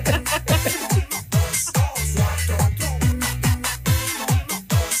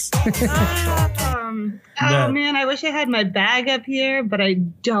 Oh man, I wish I had my bag up here, but I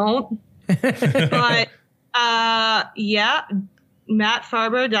don't. But yeah, Matt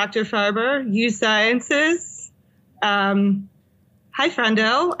Farber, Dr. Farber, U Sciences. Hi,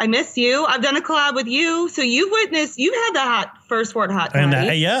 friendo. I miss you. I've done a collab with you, so you had the first wort hot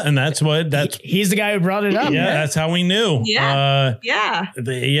toddy. And that's he's the guy who brought it up. Yeah, right? that's how we knew. Yeah, but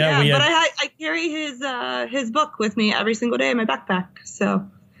I carry his book with me every single day in my backpack, so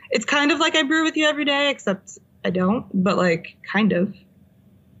it's kind of like I brew with you every day, except I don't. But like, kind of.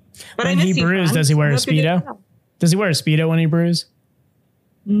 But when he brews, does he wear a Speedo? Does he wear a Speedo when he brews?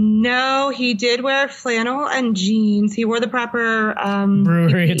 No, he did wear flannel and jeans. He wore the proper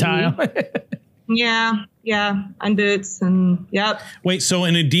brewery attire. Yeah, and boots and yep. Wait, so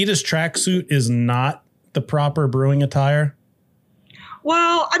an Adidas tracksuit is not the proper brewing attire?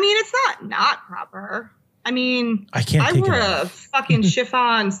 Well, I mean, it's not proper. I mean, I wore a fucking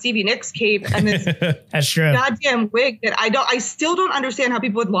chiffon Stevie Nicks cape and this that's true. goddamn wig that I still don't understand how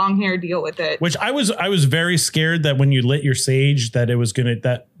people with long hair deal with it. Which I was very scared that when you lit your sage that the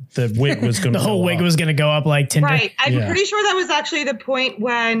wig was gonna the whole wig was gonna go up like tinder. Right. I'm pretty sure that was actually the point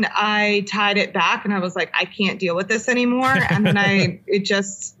when I tied it back and I was like, I can't deal with this anymore. And then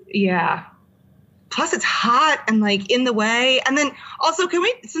plus it's hot and like in the way. And then also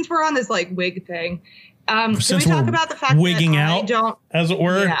since we're on this like wig thing, can we talk about the fact wigging that out, I don't, as it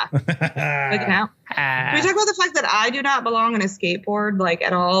were? Yeah, wigging out. Can we talk about the fact that I do not belong on a skateboard like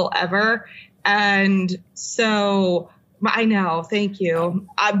at all ever? And so I know, thank you.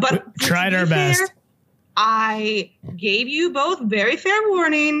 But we tried our best. I gave you both very fair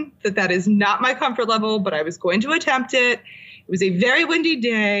warning that is not my comfort level, but I was going to attempt it. It was a very windy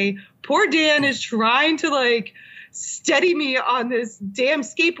day. Poor Dan is trying to like steady me on this damn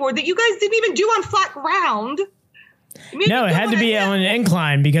skateboard that you guys didn't even do on flat ground. No, it had to be on an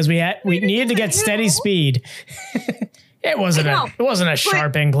incline because we needed to get steady speed. It wasn't I know, a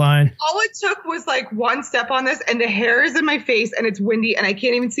sharp incline. All it took was like one step on this, and the hair is in my face, and it's windy, and I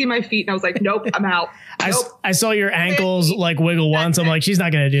can't even see my feet. And I was like, nope, I'm out. Nope. I saw your ankles like wiggle once. I'm like, she's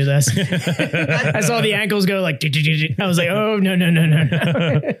not going to do this. I saw the ankles go like, I was like, oh, no.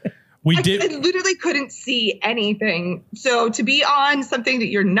 I literally couldn't see anything. So to be on something that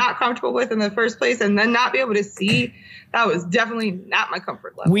you're not comfortable with in the first place and then not be able to see, that was definitely not my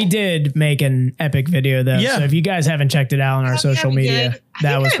comfort level. We did make an epic video though. Yeah. So if you guys haven't checked it out on our social media,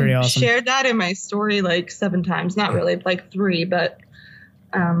 that was pretty awesome. Shared that in my story like 7 times. Not really, like 3, but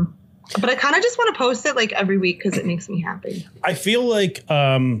I kind of just want to post it like every week because it makes me happy. I feel like,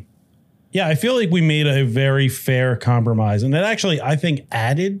 I feel like we made a very fair compromise, and that actually, I think, it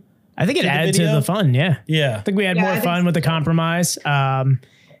added to the fun. Yeah. Yeah. I think we had more fun with the compromise. I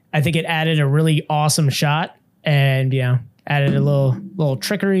think it added a really awesome shot and, added a little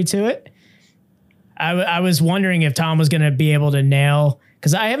trickery to it. I was wondering if Tom was going to be able to nail,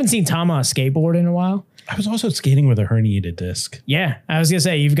 because I haven't seen Tom on a skateboard in a while. I was also skating with a herniated disc. Yeah. I was going to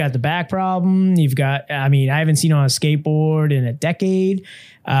say, you've got the back problem. I haven't seen you on a skateboard in a decade.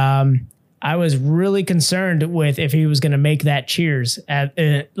 I was really concerned with if he was going to make that cheers at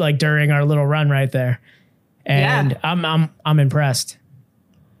like during our little run right there. And I'm impressed.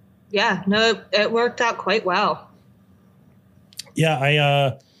 Yeah, no, it worked out quite well. Yeah,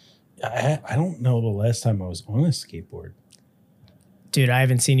 I don't know the last time I was on a skateboard. Dude, I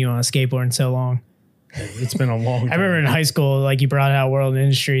haven't seen you on a skateboard in so long. It's been a long time. I remember in high school, like you brought out World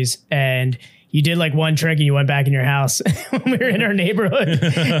Industries and you did like one trick and you went back in your house when we were in our neighborhood.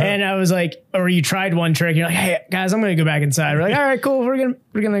 And I was like, or you tried one trick. You're like, hey guys, I'm going to go back inside. We're like, all right, cool. We're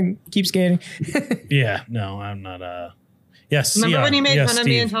going to keep skating. Yeah, no, I'm not. Yes. Remember when you made fun of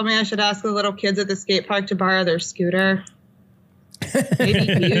me and told me I should ask the little kids at the skate park to borrow their scooter?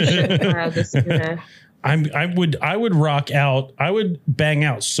 Maybe you should borrow the scooter. I would rock out. I would bang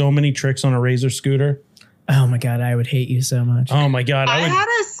out so many tricks on a Razor scooter. Oh my God, I would hate you so much. Oh my God. I had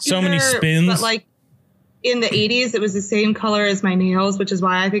a scooter, so many spins. But like in the 80s, it was the same color as my nails, which is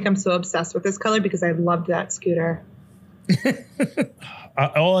why I think I'm so obsessed with this color because I loved that scooter.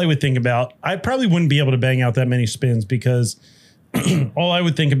 All I would think about, I probably wouldn't be able to bang out that many spins because all I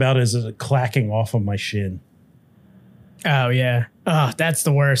would think about is it clacking off of my shin. Oh yeah. Oh, that's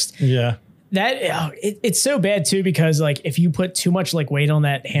the worst. Yeah. It's so bad too, because like if you put too much like weight on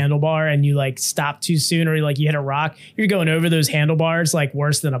that handlebar and you like stop too soon or like you hit a rock, you're going over those handlebars like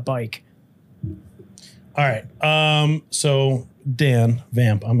worse than a bike. All right. So Dan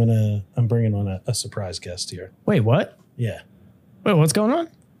Vamp, I'm bringing on a surprise guest here. Wait, what? Yeah. Wait, what's going on?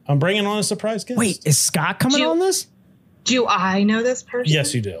 I'm bringing on a surprise guest. Wait, is Scott coming on this? Do I know this person?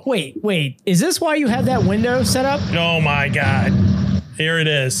 Yes, you do. Wait, is this why you had that window set up? Oh my God. Here it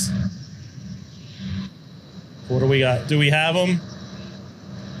is. What do we got? Do we have him?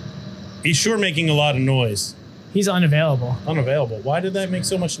 He's sure making a lot of noise. He's unavailable. Unavailable. Why did that make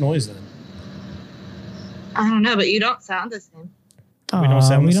so much noise then? I don't know, but you don't sound the same. We don't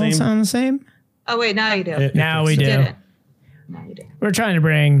sound the we same? don't sound the same? Oh, wait, now you do. Now we do. Didn't. Now you do. We're trying to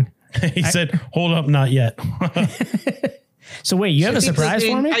bring... He said, hold up, not yet. So wait, you have a surprise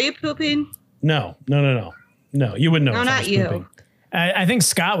for me? Are you pooping? No, you wouldn't know. No, if I not was you. pooping. I think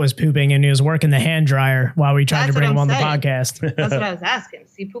Scott was pooping and he was working the hand dryer while we tried to bring him on the podcast. That's what I was asking.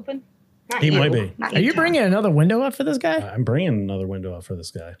 Is he pooping? Not He you. might be. Not Are you Tom. bringing another window up for this guy? I'm bringing another window up for this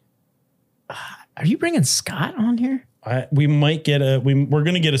guy. Are you bringing Scott on here? We might get we're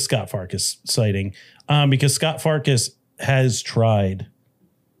going to get a Scott Farkas sighting because Scott Farkas has tried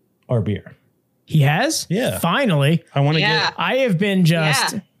our beer. He has? Yeah. Finally. I want to Yeah. I have been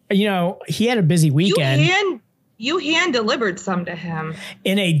just, he had a busy weekend You hand delivered some to him.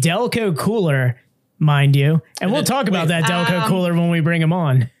 in a Delco cooler, mind you. And we'll talk about that Delco cooler when we bring him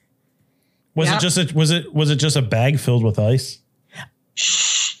on. Was it just a bag filled with ice?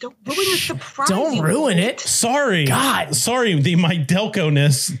 Shh, don't ruin the surprise. Don't you ruin idiot. it. Sorry. God. Sorry. My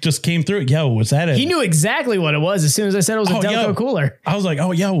Delco-ness just came through. Yo, was that it? He knew exactly what it was as soon as I said it was a Delco cooler. I was like,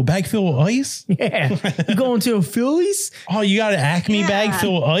 oh, yo, bag filled with ice? Yeah. You going to a Phillies? Oh, you got an Acme bag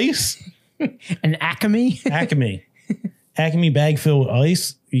filled with ice? An Acme? Acme. Acme bag filled with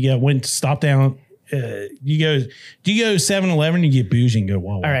ice. You stop down. Do you go 7-Eleven, you get bougie and go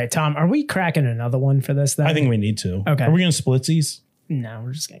Wawa. All right, Tom, are we cracking another one for this then? I think we need to. Okay. Are we going to splitsies? No,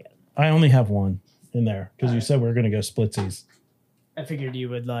 we're just going to get it. I only have one in there because you said we were going to go splitsies. I figured you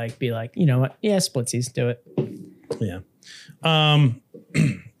would be like, you know what? Yeah, splitsies, do it. Yeah. All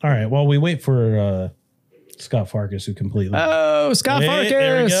right. Well, we wait for Scott Farkas, who completely. Oh, Scott Farkas.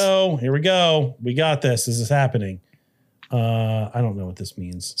 There we go. Here we go. We got this. This is happening. I don't know what this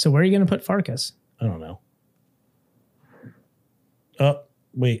means. So where are you going to put Farkas? I don't know. Oh,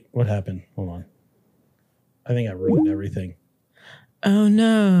 wait, what happened? Hold on. I think I ruined everything. Oh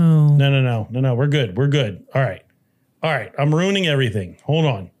no. No. We're good. All right. I'm ruining everything. Hold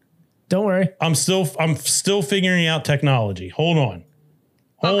on. Don't worry. I'm still figuring out technology. Hold on.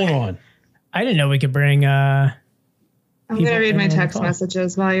 I didn't know we could bring I'm going to read my in text call.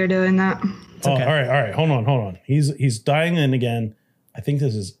 messages while you're doing that. Oh, okay. all right. Hold on. He's dying in again. I think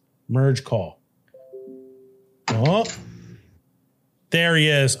this is merge call. Oh, there he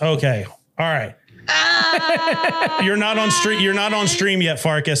is. Okay. All right. You're not on stream yet,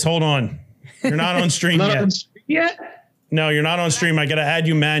 Farkas. Hold on. You're not on stream yet. No, you're not on stream. I got to add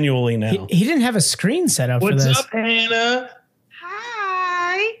you manually now. He didn't have a screen set up for this. What's up, Hannah?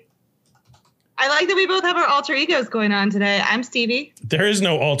 Hi. I like that we both have our alter egos going on today. I'm Stevie. There is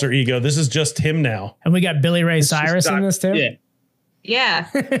no alter ego. This is just him now. And we got Billy Ray Cyrus in this too. Yeah. Yeah.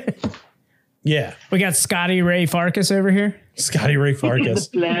 Yeah. We got Scotty Ray Farkas over here. Scotty Ray In the Farkas.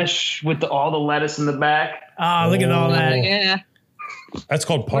 flesh with all the lettuce in the back. Oh, look at all that. Yeah. That's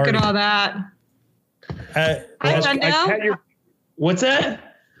called Look party. at all that. Hi, Well, Friendo. What's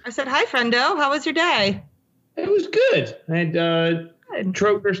that? I said, hi, Friendo. How was your day? It was good. I had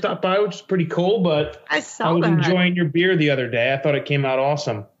Troker stop by, which is pretty cool, but I I saw was that. enjoying your beer the other day. I thought it came out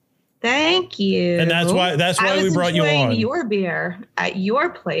awesome. Thank you. And that's why I we was brought you enjoying on. your beer at your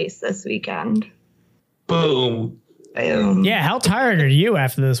place this weekend. Boom. Boom. Yeah, how tired are you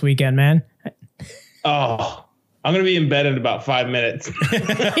after this weekend, man? Oh, I'm going to be in bed in about 5 minutes.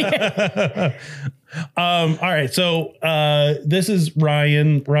 All right. So this is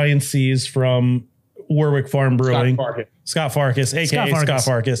Ryan Sees from Warwick Farm Brewing. Scott Farkas, aka Scott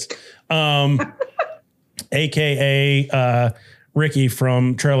Farkas. AKA Ricky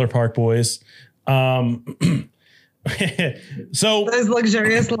from Trailer Park Boys. So Those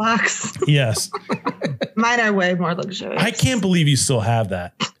luxurious locks. yes, Mine are way more luxurious. I can't believe you still have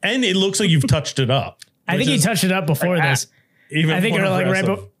that, and it looks like you've touched it up. I think he touched it up before this. Even I think more you're like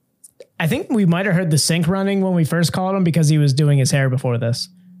impressive. I think we might have heard the sink running when we first called him because he was doing his hair before this.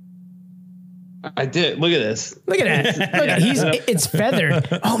 I did. Look at this. Look at that. Look, it's feathered.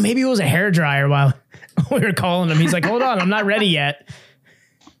 Oh, maybe it was a hair dryer while we were calling him. He's like, hold on, I'm not ready yet.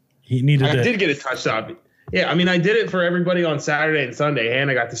 He needed I it. did get it touched up. Yeah, I mean, I did it for everybody on Saturday and Sunday.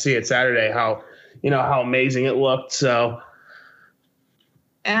 Hannah got to see it Saturday, how amazing it looked. So,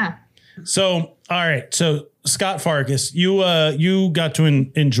 Yeah. So, all right. So, Scott Farkas, you got to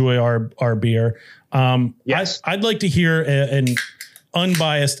enjoy our beer. Yes. I'd like to hear an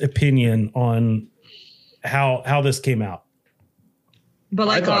unbiased opinion on how this came out, But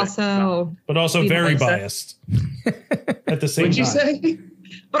like thought also, but also Be very nice. biased at the same what'd you time. say?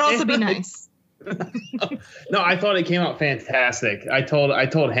 but also be nice. No, I thought it came out fantastic. I told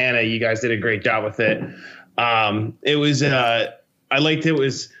Hannah you guys did a great job with it. It was I liked it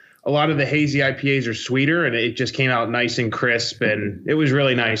was a lot of the hazy IPAs are sweeter and it just came out nice and crisp and it was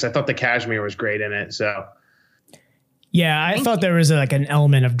really nice. I thought the cashmere was great in it. So Yeah, I thought there was like an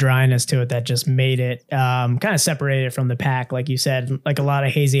element of dryness to it that just made it kind of separated it from the pack. Like you said, like a lot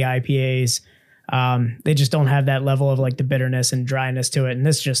of hazy IPAs, they just don't have that level of like the bitterness and dryness to it. And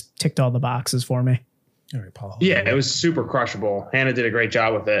this just ticked all the boxes for me. All right, Paul. yeah, it was super crushable. Hannah did a great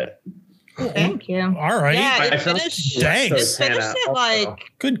job with it. Thank you. All right. Yeah, it I felt- finished. Thanks. It finished at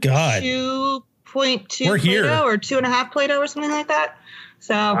like Good God. 2.2 We're here. Plato or 2.5 Plato or something like that.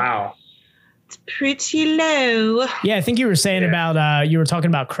 So Wow. it's pretty low. Yeah, I think you were saying about, you were talking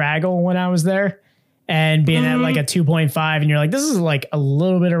about Craggle when I was there and being at like a 2.5 and you're like, this is like a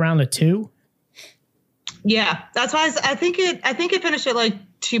little bit around a 2. Yeah, that's why I think it finished at like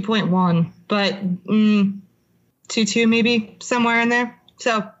 2.1, but 2.2 maybe somewhere in there.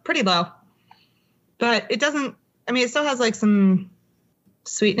 So pretty low. But it doesn't. I mean, it still has like some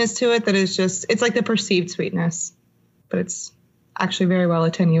sweetness to it that is just. It's like the perceived sweetness, but it's actually very well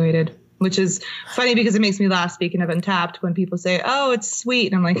attenuated, which is funny because it makes me laugh. Speaking of Untapped, when people say, "Oh, it's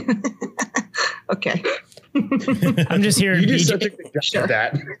sweet," and I'm like, "Okay." I'm just hearing You did such a good job Sure. with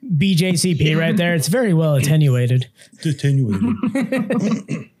that. BJCP right there. It's very well attenuated.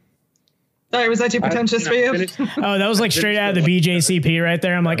 Attenuated. Sorry, was that too pretentious for you? Oh, that was like straight out of the BJCP right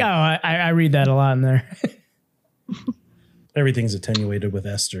there. I'm like, oh, I read that a lot in there. Everything's attenuated with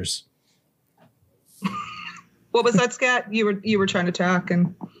esters. What was that, Scott? You were trying to talk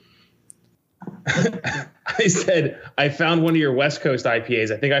and. I said, I found one of your West Coast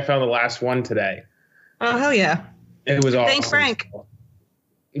IPAs. I think I found the last one today. Oh hell yeah! It was awesome. Thanks, Frank.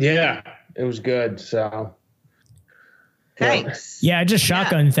 Yeah, it was good. So Thanks. Yeah, I just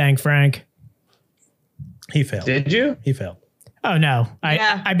shotgun thank Frank. He failed. did you? He failed. Oh no,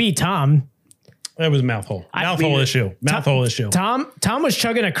 Yeah. I beat Tom. That was mouth hole issue. Tom was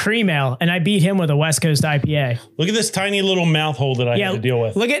chugging a cream ale, and I beat him with a West Coast IPA. Look at this tiny little mouth hole that I had to deal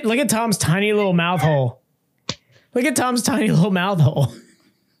with. Look at Tom's tiny little mouth hole. Look at Tom's tiny little mouth hole.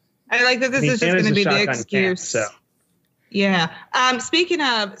 I like that this is just going to be the excuse. Camp, so. Yeah. Speaking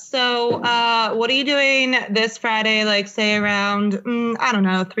of, so what are you doing this Friday? Like, say around, I don't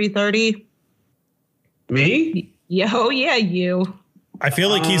know, 3:30. Me? Oh yeah, you. I feel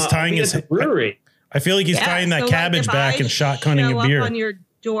like he's tying his brewery. I feel like he's tying that cabbage back and shotgunning a beer on your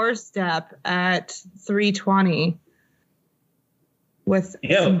doorstep at 3:20 with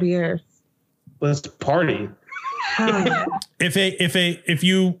some beers. Let's party. Yeah. If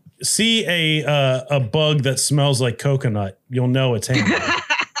you see a bug that smells like coconut, you'll know it's him.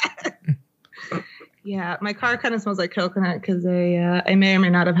 Yeah, my car kind of smells like coconut because I may or may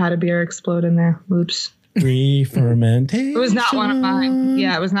not have had a beer explode in there. Oops. Re-fermentation. It was not one of mine.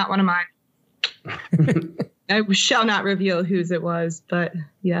 Yeah, it was not one of mine. I shall not reveal whose it was, but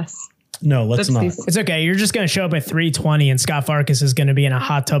yes. No, let's not. It's okay. You're just going to show up at 3:20 and Scott Farkas is going to be in a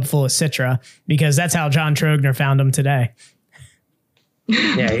hot tub full of Citra because that's how John Trogner found him today.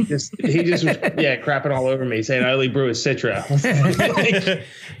 Yeah, he just was crapping all over me saying I only brew a Citra.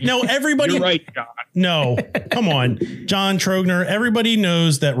 No, everybody. You're right, John. No, come on, John Trogner. Everybody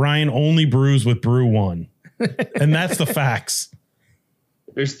knows that Ryan only brews with Brew One, and that's the facts.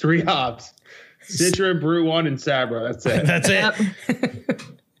 There's 3 hops: Citra, Brew One, and Sabra. That's it. That's it.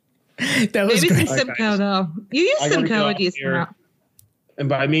 That was maybe great. some Simcoe though. You use Simcoe a decent amount. And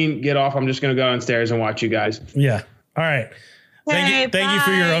by get off, I'm just going to go downstairs and watch you guys. Yeah. All right. Thank you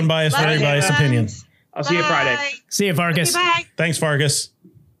for your unbiased, very biased opinion. I'll see you Friday. See you, Farkas. Bye. Thanks, Farkas.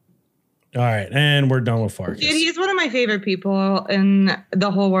 All right, and we're done with Farkas. Dude, he's one of my favorite people in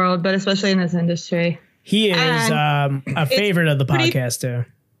the whole world, but especially in this industry. He is a favorite of the podcast too.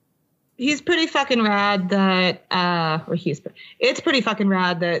 He's pretty fucking rad that, it's pretty fucking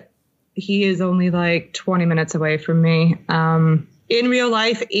rad that he is only like 20 minutes away from me, in real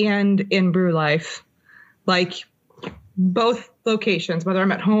life and in brew life. Like both locations, whether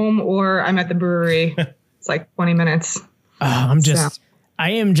I'm at home or I'm at the brewery, it's like 20 minutes.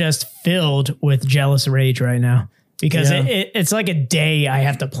 I am just filled with jealous rage right now because it's like a day I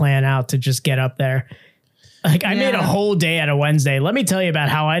have to plan out to just get up there. Like I made a whole day out of Wednesday. Let me tell you about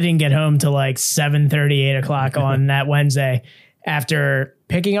how I didn't get home till like 7:30, 8 o'clock on that Wednesday after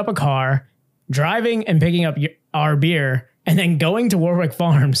picking up a car, driving and picking up our beer, and then going to Warwick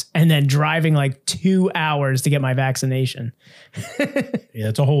Farms and then driving like 2 hours to get my vaccination. Yeah,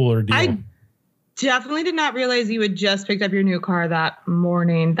 it's a whole ordeal. I definitely did not realize you had just picked up your new car that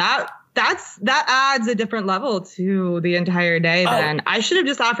morning. That adds a different level to the entire day. Then I should have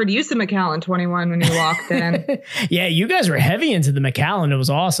just offered you some Macallan 21 when you walked in. Yeah, you guys were heavy into the Macallan. It was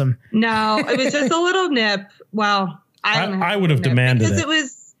awesome. No, it was just a little nip. Well, I would have demanded because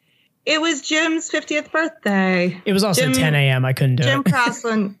it. It was Jim's 50th birthday. It was also 10 a.m. I couldn't do Jim it.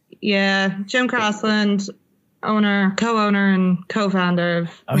 Crossland. Yeah. Jim Crossland, co-owner and co-founder of.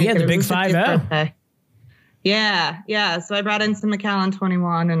 The big 5-0. Yeah. Yeah. So I brought in some Macallan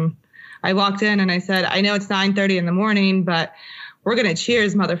 21 and I walked in and I said, I know it's 9:30 in the morning, but we're going to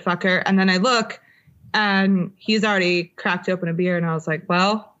cheers, motherfucker. And then I look and he's already cracked open a beer. And I was like,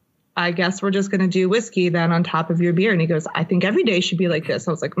 well, I guess we're just going to do whiskey then on top of your beer. And he goes, I think every day should be like this.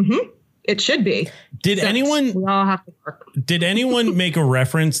 I was like, it should be. We all have to work. Did anyone make a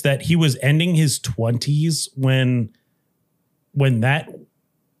reference that he was ending his 20s when that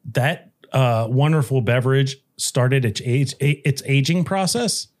wonderful beverage started its aging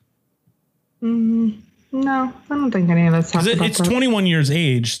process? No, I don't think any of us have. It's 21 years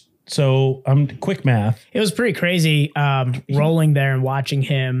aged. So quick math. It was pretty crazy rolling there and watching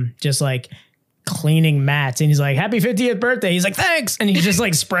him just like cleaning mats. And he's like, happy 50th birthday. He's like, thanks. And he's just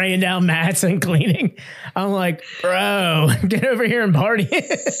like spraying down mats and cleaning. I'm like, bro, get over here and party.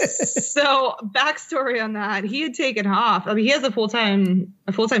 So backstory on that. He had taken off. I mean, he has a full-time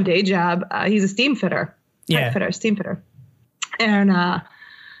day job. He's a steam fitter. Steam fitter. And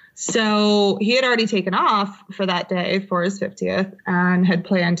so he had already taken off for that day for his 50th and had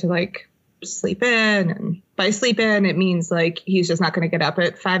planned to like sleep in. And by sleep in, it means like he's just not going to get up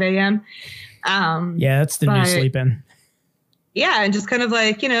at 5 a.m. Yeah, that's the new sleep in. Yeah, and just kind of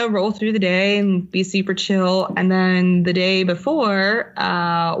like, roll through the day and be super chill. And then the day before,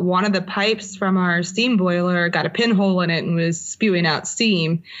 one of the pipes from our steam boiler got a pinhole in it and was spewing out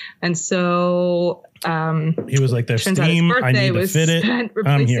steam. And so he was like, there's steam, I need to fit it.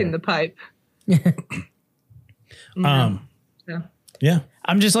 Replacing the pipe. Yeah.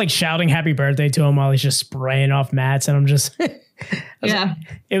 I'm just like shouting happy birthday to him while he's just spraying off mats. And I'm just, Yeah.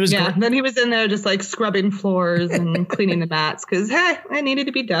 It was Yeah. great. Then he was in there just like scrubbing floors and cleaning the mats because, hey, I needed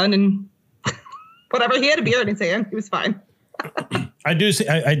to be done. And whatever, he had a beer in his hand. He was fine. I do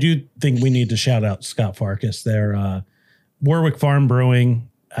think we need to shout out Scott Farkas there. Warwick Farm Brewing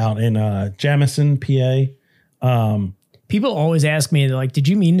out in Jamison, PA. People always ask me, they're like, did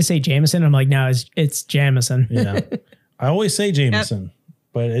you mean to say Jameson? I'm like, no, it's Jamison. Yeah. I always say Jameson,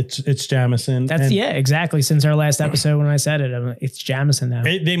 but it's Jamison. Exactly. Since our last episode when I said it, it's Jamison now.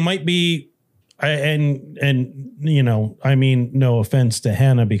 They might be, and you know, I mean, no offense to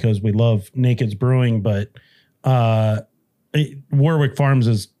Hannah because we love Naked Brewing, but Warwick Farms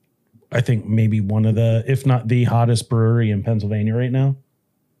is, I think, maybe one of the, if not the hottest brewery in Pennsylvania right now.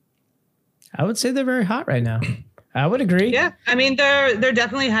 I would say they're very hot right now. I would agree. Yeah, I mean they're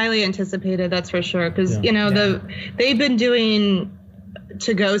definitely highly anticipated. That's for sure. Because they've been doing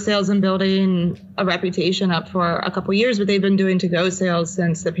to-go sales and building a reputation up for a couple years, but they've been doing to-go sales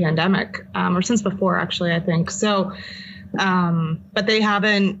since the pandemic, or since before actually, I think. So, but they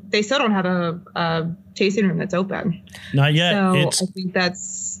still don't have a tasting room that's open. Not yet. So I think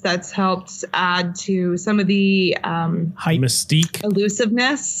that's helped add to some of the hype, mystique,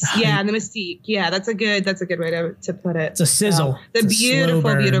 elusiveness. Yeah, and the mystique. Yeah, that's a good way to put it. It's a sizzle. The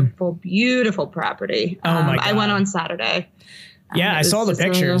beautiful property. Oh my God. I went on Saturday. Yeah, I saw the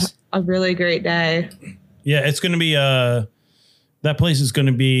pictures. A really great day. Yeah, it's going to be that place is going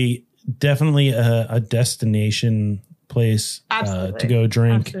to be definitely a destination place to go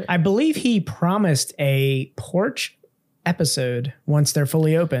drink. Absolutely. I believe he promised a porch episode once they're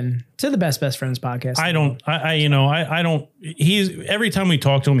fully open to the Best Friends podcast. I don't. He's every time we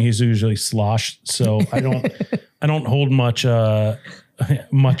talk to him, he's usually sloshed. So I don't hold much to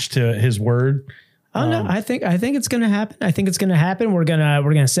his word. Oh no, I think it's gonna happen. I think it's gonna happen. We're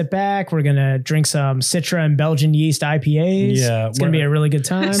gonna sit back. We're gonna drink some Citra and Belgian yeast IPAs. Yeah, it's gonna be a really good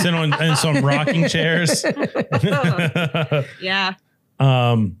time. Sit in some rocking chairs. Yeah.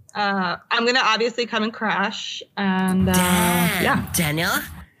 I'm gonna obviously come and crash. And Daniel.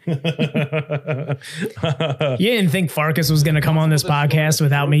 You didn't think Farkas was gonna come on this podcast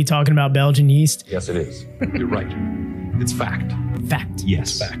without me talking about Belgian yeast? Yes, it is. You're right. It's fact. Fact.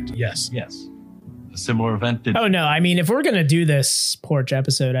 Yes. Fact. Yes. A similar event did. Oh no, I mean, if we're gonna do this porch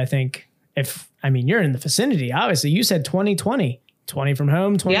episode, I think you're in the vicinity. Obviously, you said 2020, 20 from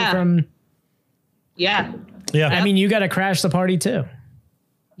home, 20 from. Yeah. Yeah. I mean, you got to crash the party too.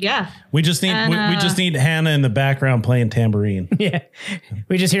 Yeah. We just need we just need Hannah in the background playing tambourine. Yeah.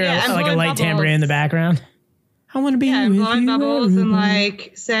 We just hear a light bubbles. tambourine in the background. I want to be with blowing you. bubbles and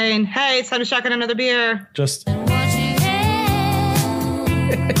like saying, "Hey, it's time to shotgun another beer." Just.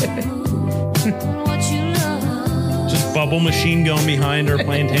 Just bubble machine going behind her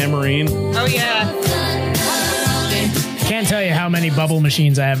playing tambourine. Oh yeah. Can't tell you how many bubble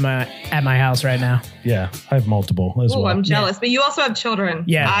machines I have at my house right now. Yeah, I have multiple as well. I'm jealous, but you also have children.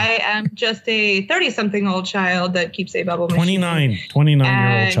 Yeah. I am just a 30-something-old child that keeps a bubble machine.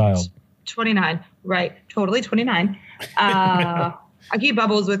 29-year-old child. 29, right? Totally 29. I keep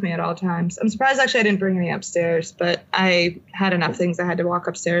bubbles with me at all times. I'm surprised actually I didn't bring any upstairs, but I had enough things I had to walk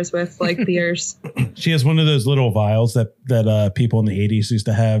upstairs with, like beers. She has one of those little vials that people in the 80s used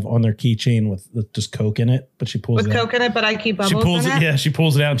to have on their keychain with just Coke in it, but she pulls with it Coke out. in it, but I keep bubbles She pulls in it. Yeah, she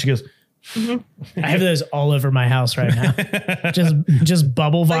pulls it out and she goes. I have those all over my house right now. just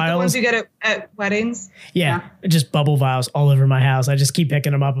bubble vials. Like the ones you get at weddings. Yeah, just bubble vials all over my house. I just keep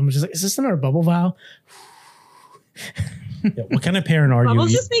picking them up. I'm just like, is this another bubble vial? Yeah, what kind of parent are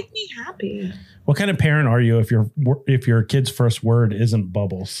Bubbles you? just make me happy. What kind of parent are you if your kid's first word isn't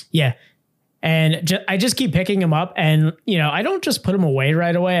bubbles? Yeah. And I just keep picking them up, and I don't just put them away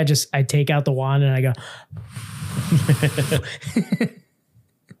right away. I take out the wand and I go.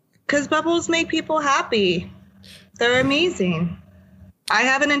 Because bubbles make people happy. They're amazing. I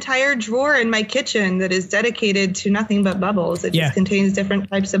have an entire drawer in my kitchen that is dedicated to nothing but bubbles. It just contains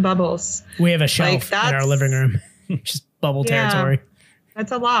different types of bubbles. We have a shelf in our living room. Just bubble territory.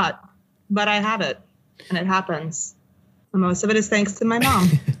 That's a lot, but I have it, and it happens. And most of it is thanks to my mom.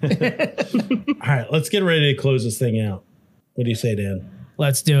 All right, let's get ready to close this thing out. What do you say, Dan?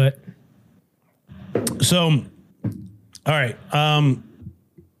 Let's do it. So, all right.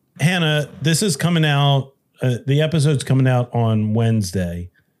 Hannah, this is coming out. The episode's coming out on Wednesday.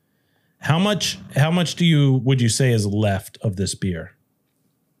 How much would you say is left of this beer?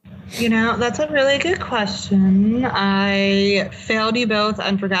 That's a really good question. I failed you both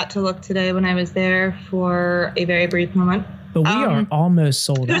and forgot to look today when I was there for a very brief moment. But we are almost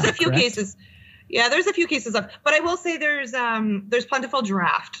sold out. There's a few correct? cases. Yeah, there's a few cases left, but I will say there's plentiful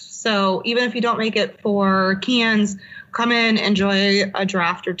draft. So even if you don't make it for cans, come in, enjoy a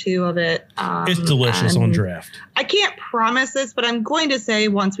draft or two of it. It's delicious on draft. I can't promise this, but I'm going to say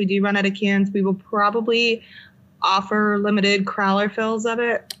once we do run out of cans, we will probably offer limited crowler fills of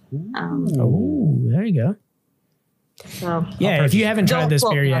it. Oh, there you go. So Yeah, if you haven't tried this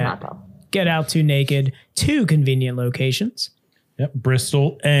beer me on yet, that, though. get out to Naked, 2 convenient locations. Yep,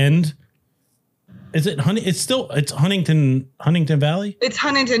 Bristol and is it it's Huntington Valley? It's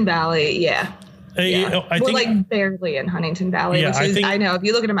Huntington Valley, yeah. I We're think like barely in Huntington Valley, Yeah, which is I I know if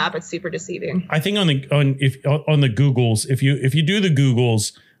you look at a map, it's super deceiving. I think on the Googles, if you do the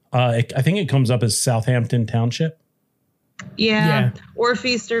Googles, I think it comes up as Southampton Township. Yeah. Or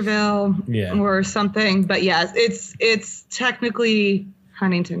Feasterville, Yeah. or something. But yes, it's technically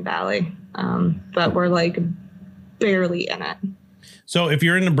Huntington Valley, but we're like barely in it. So if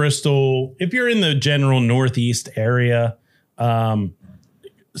you're in the Bristol, if you're in the general Northeast area,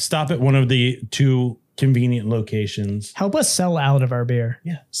 stop at one of the 2 convenient locations. Help us sell out of our beer.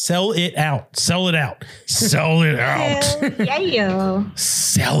 Yeah. Sell it out. Sell it out. Sell it out. Yeah.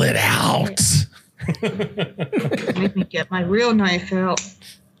 Sell it out. Make me get my real knife out.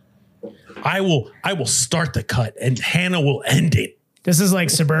 I will start the cut and Hannah will end it. This is like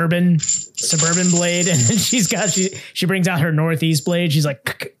suburban blade, and then she brings out her Northeast blade. She's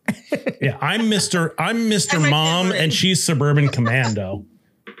like, Yeah, I'm Mr. my Mom favorite. and she's Suburban Commando.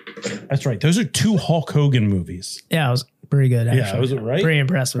 That's right. Those are 2 Hulk Hogan movies. yeah, it was pretty good. Actually. Yeah, was it right? Pretty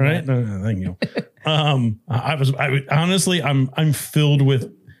impressed with Right? that. No, thank you. Honestly, I'm filled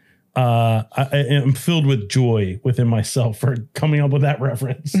with I am filled with joy within myself for coming up with that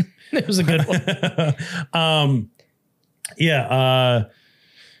reference. It was a good one.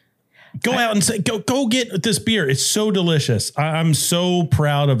 Go out and say, go get this beer. It's so delicious. I'm so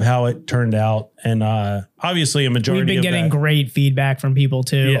proud of how it turned out. And obviously a majority We've been of getting that, great feedback from people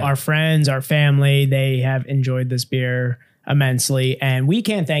too. Yeah. Our friends, our family, they have enjoyed this beer immensely. And we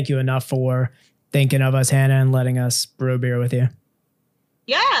can't thank you enough for thinking of us, Hannah, and letting us brew a beer with you.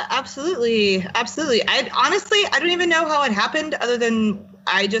 Yeah, absolutely. Absolutely. I don't even know how it happened other than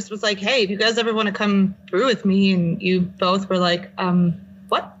I just was like, hey, if you guys ever want to come brew with me, and you both were like,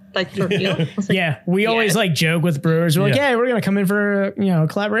 what? Like for real? I was like, Yeah, we always like joke with brewers. We're like, Yeah. yeah, we're gonna come in for a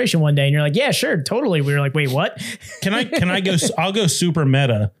collaboration one day, and you're like, yeah, sure, totally. We were like, wait, what? Can I go? I'll go super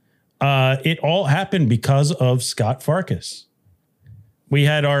meta. It all happened because of Scott Farkas. We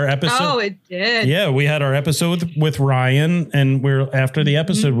had our episode. Oh, it did. Yeah, we had our episode with Ryan, and after the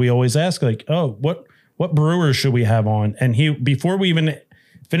episode, we always ask like, oh, what brewers should we have on? And before we even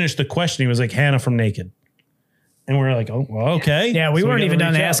finished the question, he was like, Hannah from Naked. And we're like, oh, well, okay. Yeah, we So weren't gotta even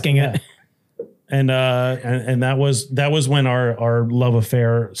done reach out. asking it. And that was when our love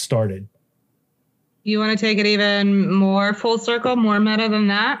affair started. You want to take it even more full circle, more meta than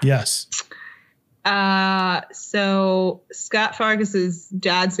that? Yes. So Scott Fargus's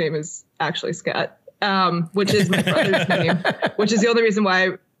dad's name is actually Scott, which is my brother's name, which is the only reason why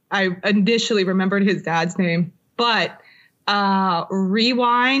I initially remembered his dad's name. But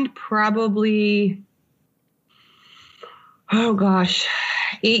rewind probably, oh gosh,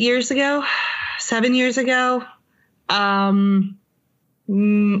 8 years ago, 7 years ago.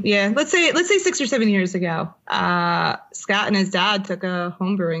 Yeah, let's say 6 or 7 years ago. Scott and his dad took a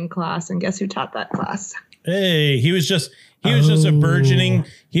homebrewing class, and guess who taught that class? Hey, he was just a burgeoning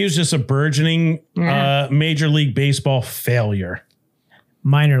Major League Baseball failure.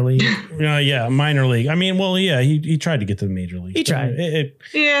 Minor league. Yeah, minor league. I mean, well, yeah, he tried to get to the major league. He tried.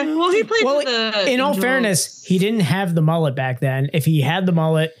 Yeah, well, he played for the in all Angels. fairness, he didn't have the mullet back then. If he had the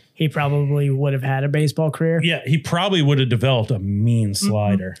mullet, he probably would have had a baseball career. Yeah, he probably would have developed a mean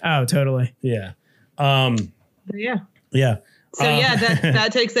slider. Oh, totally. Yeah. Yeah. Yeah. So yeah,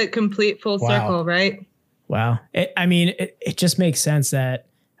 that takes it complete full Wow. circle, right? Wow. It just makes sense that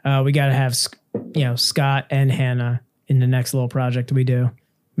we got to have, Scott and Hannah in the next little project we do.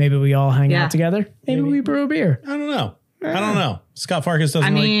 Maybe we all hang out together. Maybe we brew a beer. I don't know. Scott Farkas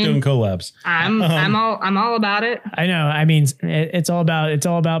doesn't like doing collabs. I'm all about it. I know. I mean, it's all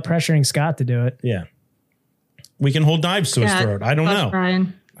about pressuring Scott to do it. Yeah. We can hold knives to his throat. I don't know.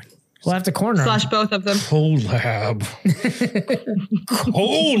 Brian. We'll have to corner him. Slash both of them. Collab.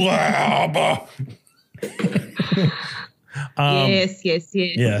 Collab. Yes.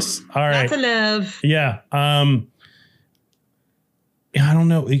 Yes. All right. Lots of love. Yeah. I don't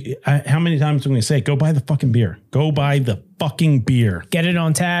know. How many times am I going to say, go buy the fucking beer? Go buy the fucking beer. Get it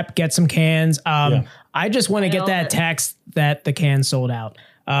on tap. Get some cans. I just want to get that text that the can sold out.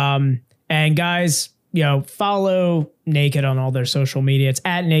 And guys, follow Naked on all their social media. It's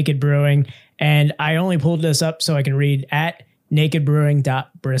at Naked Brewing. And I only pulled this up so I can read at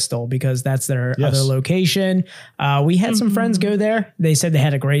nakedbrewing.bristol because that's their other location. We had some friends go there. They said they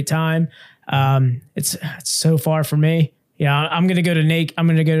had a great time. It's so far for me. I'm going to go to I'm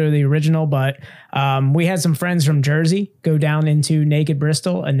going to go to the original, but we had some friends from Jersey go down into Naked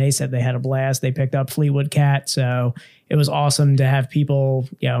Bristol and they said they had a blast. They picked up Fleetwood Cats. So it was awesome to have people,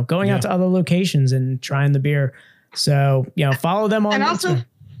 going out to other locations and trying the beer. So, follow them on Instagram.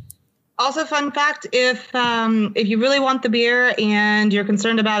 Also, fun fact, if you really want the beer and you're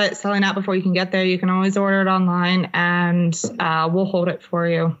concerned about it selling out before you can get there, you can always order it online and we'll hold it for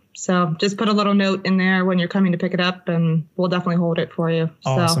you. So just put a little note in there when you're coming to pick it up and we'll definitely hold it for you.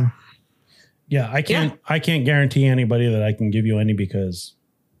 Awesome. So, yeah, I can't guarantee anybody that I can give you any because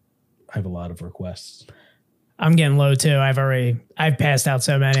I have a lot of requests. I'm getting low too. I've passed out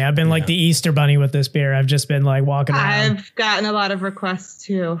so many. I've been like the Easter bunny with this beer. I've just been like walking around. I've gotten a lot of requests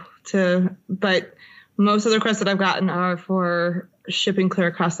too, but most of the requests that I've gotten are for shipping clear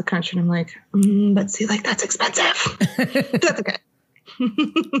across the country. And I'm like, but see, like that's expensive. That's okay.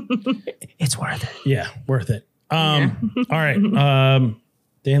 It's worth it. Yeah, worth it. All right.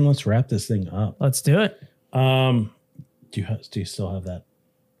 Dan, let's wrap this thing up. Let's do it. Do you still have that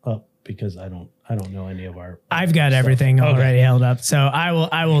up? Because I don't know any of our. I've got everything already held up, so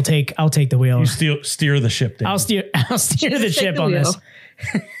I'll take the wheel. You steer the ship down. I'll steer the ship on this.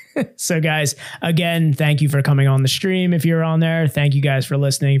 So guys, again, thank you for coming on the stream. If you're on there, thank you guys for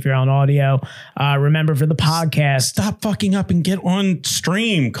listening. If you're on audio, remember for the podcast, stop fucking up and get on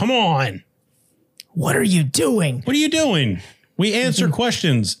stream. Come on. What are you doing? We answer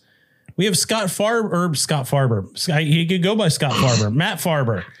questions. We have Scott Farber. He could go by Scott Farber. Matt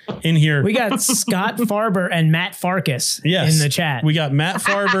Farber in here. We got Scott Farber and Matt Farkas in the chat. We got Matt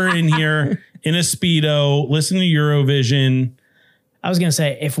Farber in here in a Speedo, listening to Eurovision. I was going to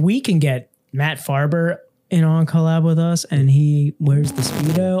say, if we can get Matt Farber in on collab with us and he wears the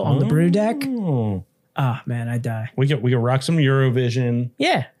Speedo on the brew deck. Oh, man, I'd die. We can rock some Eurovision.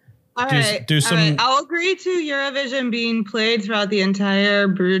 Yeah. All right. I'll agree to Eurovision being played throughout the entire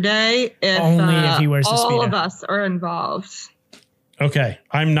brew day if he wears the Speedo. All of us are involved. Okay.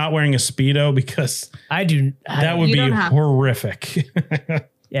 I'm not wearing a Speedo because that would be horrific.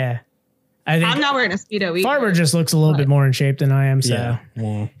 Yeah. I'm not wearing a Speedo either. Farber just looks a little bit more in shape than I am. So, yeah.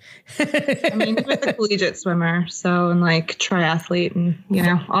 Well. I mean, he was a collegiate swimmer, and triathlete and,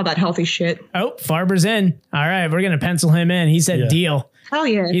 all that healthy shit. Oh, Farber's in. All right. We're going to pencil him in. He said deal. Hell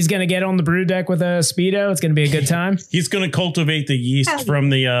yeah. He's going to get on the brew deck with a Speedo. It's going to be a good time. He's going to cultivate the yeast from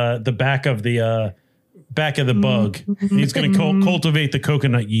the back of the bug. He's going to cultivate the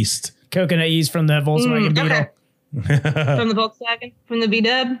coconut yeast. Coconut yeast from the Volkswagen Beetle. Okay. From the Volkswagen, from the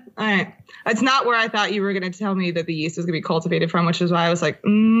B-Dub. All right. It's not where I thought you were going to tell me that the yeast was going to be cultivated from, which is why I was like,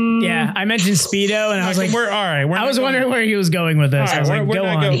 Yeah, I mentioned Speedo, and I was like, we're all right. I was wondering where he was going with this. Right, I was like, go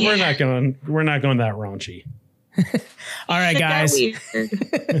on. We're not going that raunchy. All right, guys.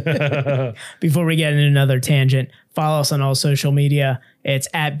 Before we get into another tangent, follow us on all social media. It's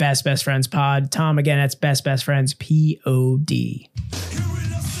at Best Friends Pod. Tom, again, that's Best Friends POD.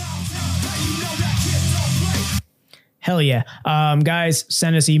 Hell yeah. Guys,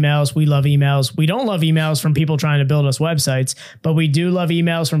 send us emails. We love emails. We don't love emails from people trying to build us websites, but we do love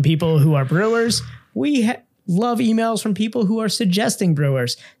emails from people who are brewers. We love emails from people who are suggesting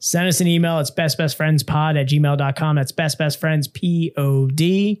brewers. Send us an email. It's bestbestfriendspod@gmail.com. That's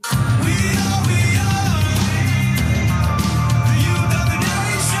bestbestfriendspod.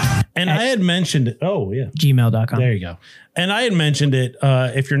 And I had mentioned it. Oh, yeah. gmail.com. There you go. And I had mentioned it.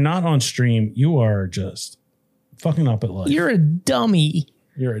 If you're not on stream, you are just fucking up at life. You're a dummy.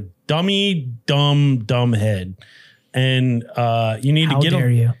 You're a dumb head. And you need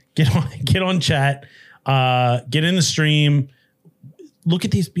to get on chat. Get in the stream. Look at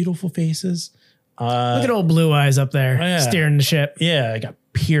these beautiful faces. Look at old Blue Eyes up there steering the ship. Yeah, I got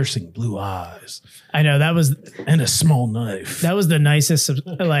piercing blue eyes. I know and a small knife. That was the nicest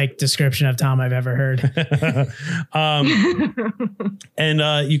description of Tom I've ever heard. And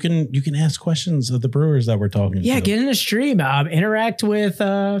you can ask questions of the brewers that we're talking to. Yeah, get in the stream. Interact with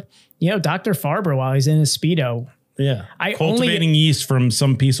Dr. Farber while he's in his Speedo. Yeah, cultivating yeast from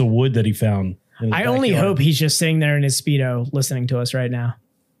some piece of wood that he found. I only hope he's just sitting there in his Speedo listening to us right now.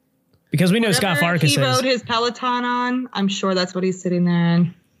 Because we know Scott Farkas he rode his Peloton on, I'm sure that's what he's sitting there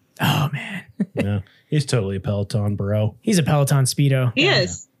in. Oh, man. Yeah, he's totally a Peloton bro. He's a Peloton Speedo. He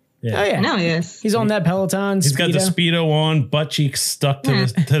is. Yeah. Oh, yeah. No, he is. He's on that Peloton He's got the Speedo on, butt cheeks stuck to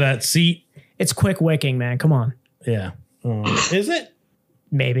that seat. It's quick wicking, man. Come on. Yeah. Is it?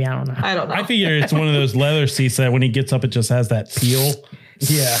 Maybe, I don't know. I don't know. I figure it's one of those leather seats that when he gets up, it just has that peel.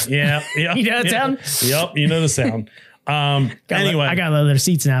 Yeah. You know that sound? Yep, you know the sound. Anyway, I got leather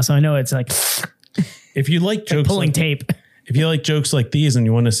seats now, so I know it's like if you like jokes, pulling tape. If you like jokes like these and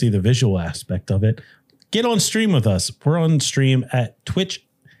you want to see the visual aspect of it, get on stream with us. We're on stream at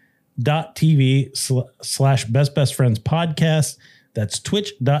twitch.tv/bestbestfriends That's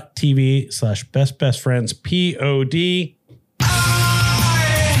twitch.tv/bestbestfriendspod.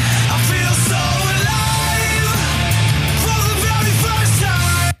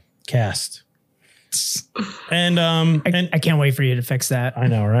 Cast. And I can't wait for you to fix that. I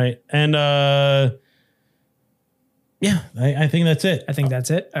know, right? And yeah, I think that's it. I think that's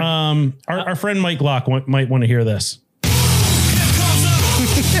it. Our friend Mike Locke might want to hear this.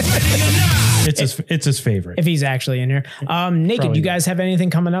 It's his favorite. If he's actually in here. Naked, Probably you guys have anything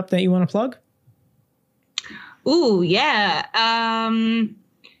coming up that you want to plug? Ooh, yeah.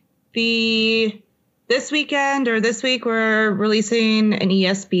 This weekend or this week, we're releasing an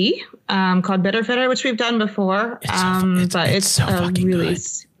ESB called Bitter Fitter, which we've done before. It's so fucking really good.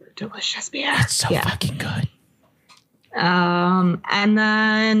 delicious beer. It's so fucking good. And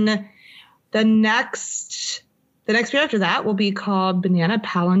then the next beer after that will be called Banana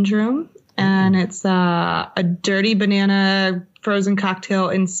Palindrome. And it's a dirty banana frozen cocktail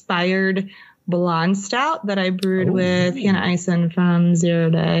inspired blonde stout that I brewed with Hannah Eisen from Zero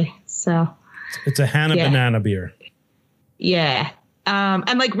Day. So it's a Hannah banana beer. Yeah.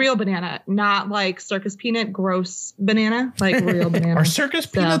 And like real banana, not like circus peanut, gross banana, like real banana. Are circus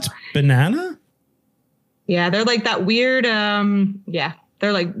peanuts banana? Yeah, they're like that weird, they're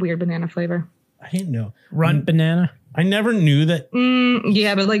like weird banana flavor. I didn't know. Runt banana? I never knew that.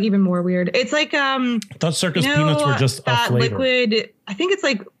 Yeah, but like even more weird. It's like I thought circus peanuts were just a flavor. Liquid. I think it's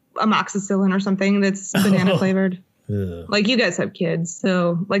like amoxicillin or something that's banana flavored. Ugh. Like you guys have kids,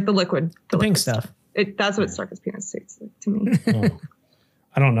 so like the liquid, The pink liquid stuff. That's what circus peanuts tastes like to me. Oh.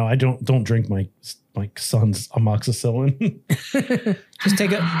 I don't know. I don't drink my son's amoxicillin. Just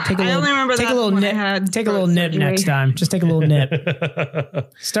take a I little, only remember take that a little when I nip. had Take a little nip surgery. next time. Just take a little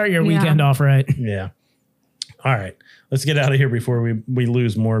nip. Start your weekend off right. Yeah. All right. Let's get out of here before we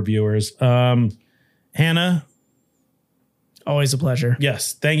lose more viewers. Hannah. Always a pleasure.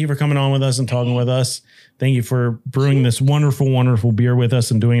 Yes. Thank you for coming on with us and talking with us. Thank you for brewing this wonderful, wonderful beer with us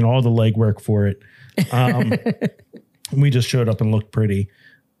and doing all the legwork for it. We just showed up and looked pretty.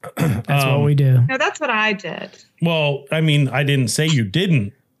 That's what we do. No, that's what I did. Well, I mean, I didn't say you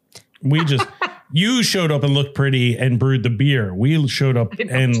didn't. We just, you showed up and looked pretty and brewed the beer. We showed up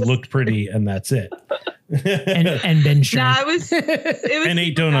and looked pretty and that's it. and binge drink. No, it was And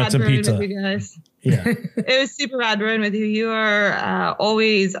ate super donuts rad and brewing pizza. with you guys. Yeah. It was super rad brewing with you. You are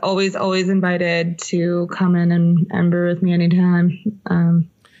always invited to come in and brew with me anytime.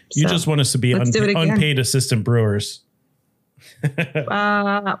 You just want us to be let's do it again. unpaid assistant brewers.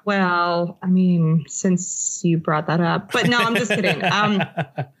 Well, I mean, since you brought that up, but no, I'm just kidding. Man,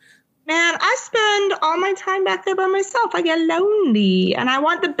 I spend all my time back there by myself. I get lonely, and I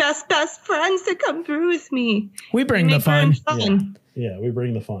want the best friends to come brew with me. We bring the fun. Yeah, we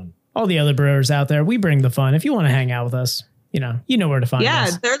bring the fun. All the other brewers out there, we bring the fun. If you want to hang out with us, you know where to find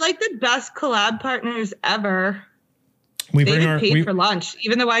us. Yeah, they're like the best collab partners ever. We They bring even our. paid We, for lunch,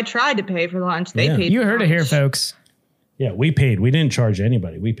 even though I tried to pay for lunch. They paid. You for heard it here, lunch. folks. yeah, we paid. We didn't charge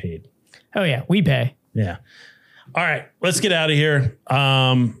anybody. We paid. Oh yeah, we pay. Yeah. All right, let's get out of here.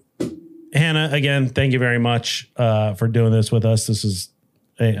 Hannah, again, thank you very much for doing this with us. This is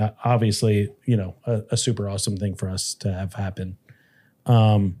obviously, a super awesome thing for us to have happen.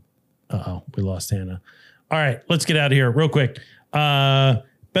 We lost Hannah. All right, let's get out of here real quick.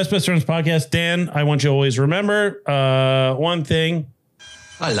 Best Friends Podcast. Dan, I want you to always remember one thing.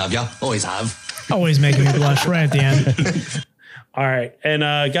 I love you. Always have. Always making me blush right at the end. All right. And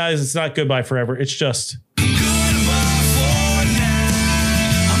guys, it's not goodbye forever. It's just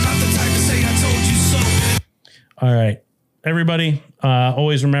all right. Everybody,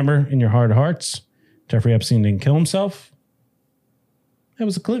 always remember in your heart of hearts, Jeffrey Epstein didn't kill himself. That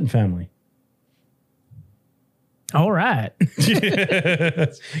was the Clinton family. All right.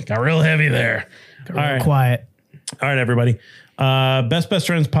 Got real heavy there. All right. Quiet. All right, everybody. Best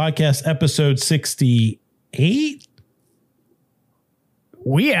Friends Podcast, episode 68.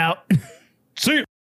 We out.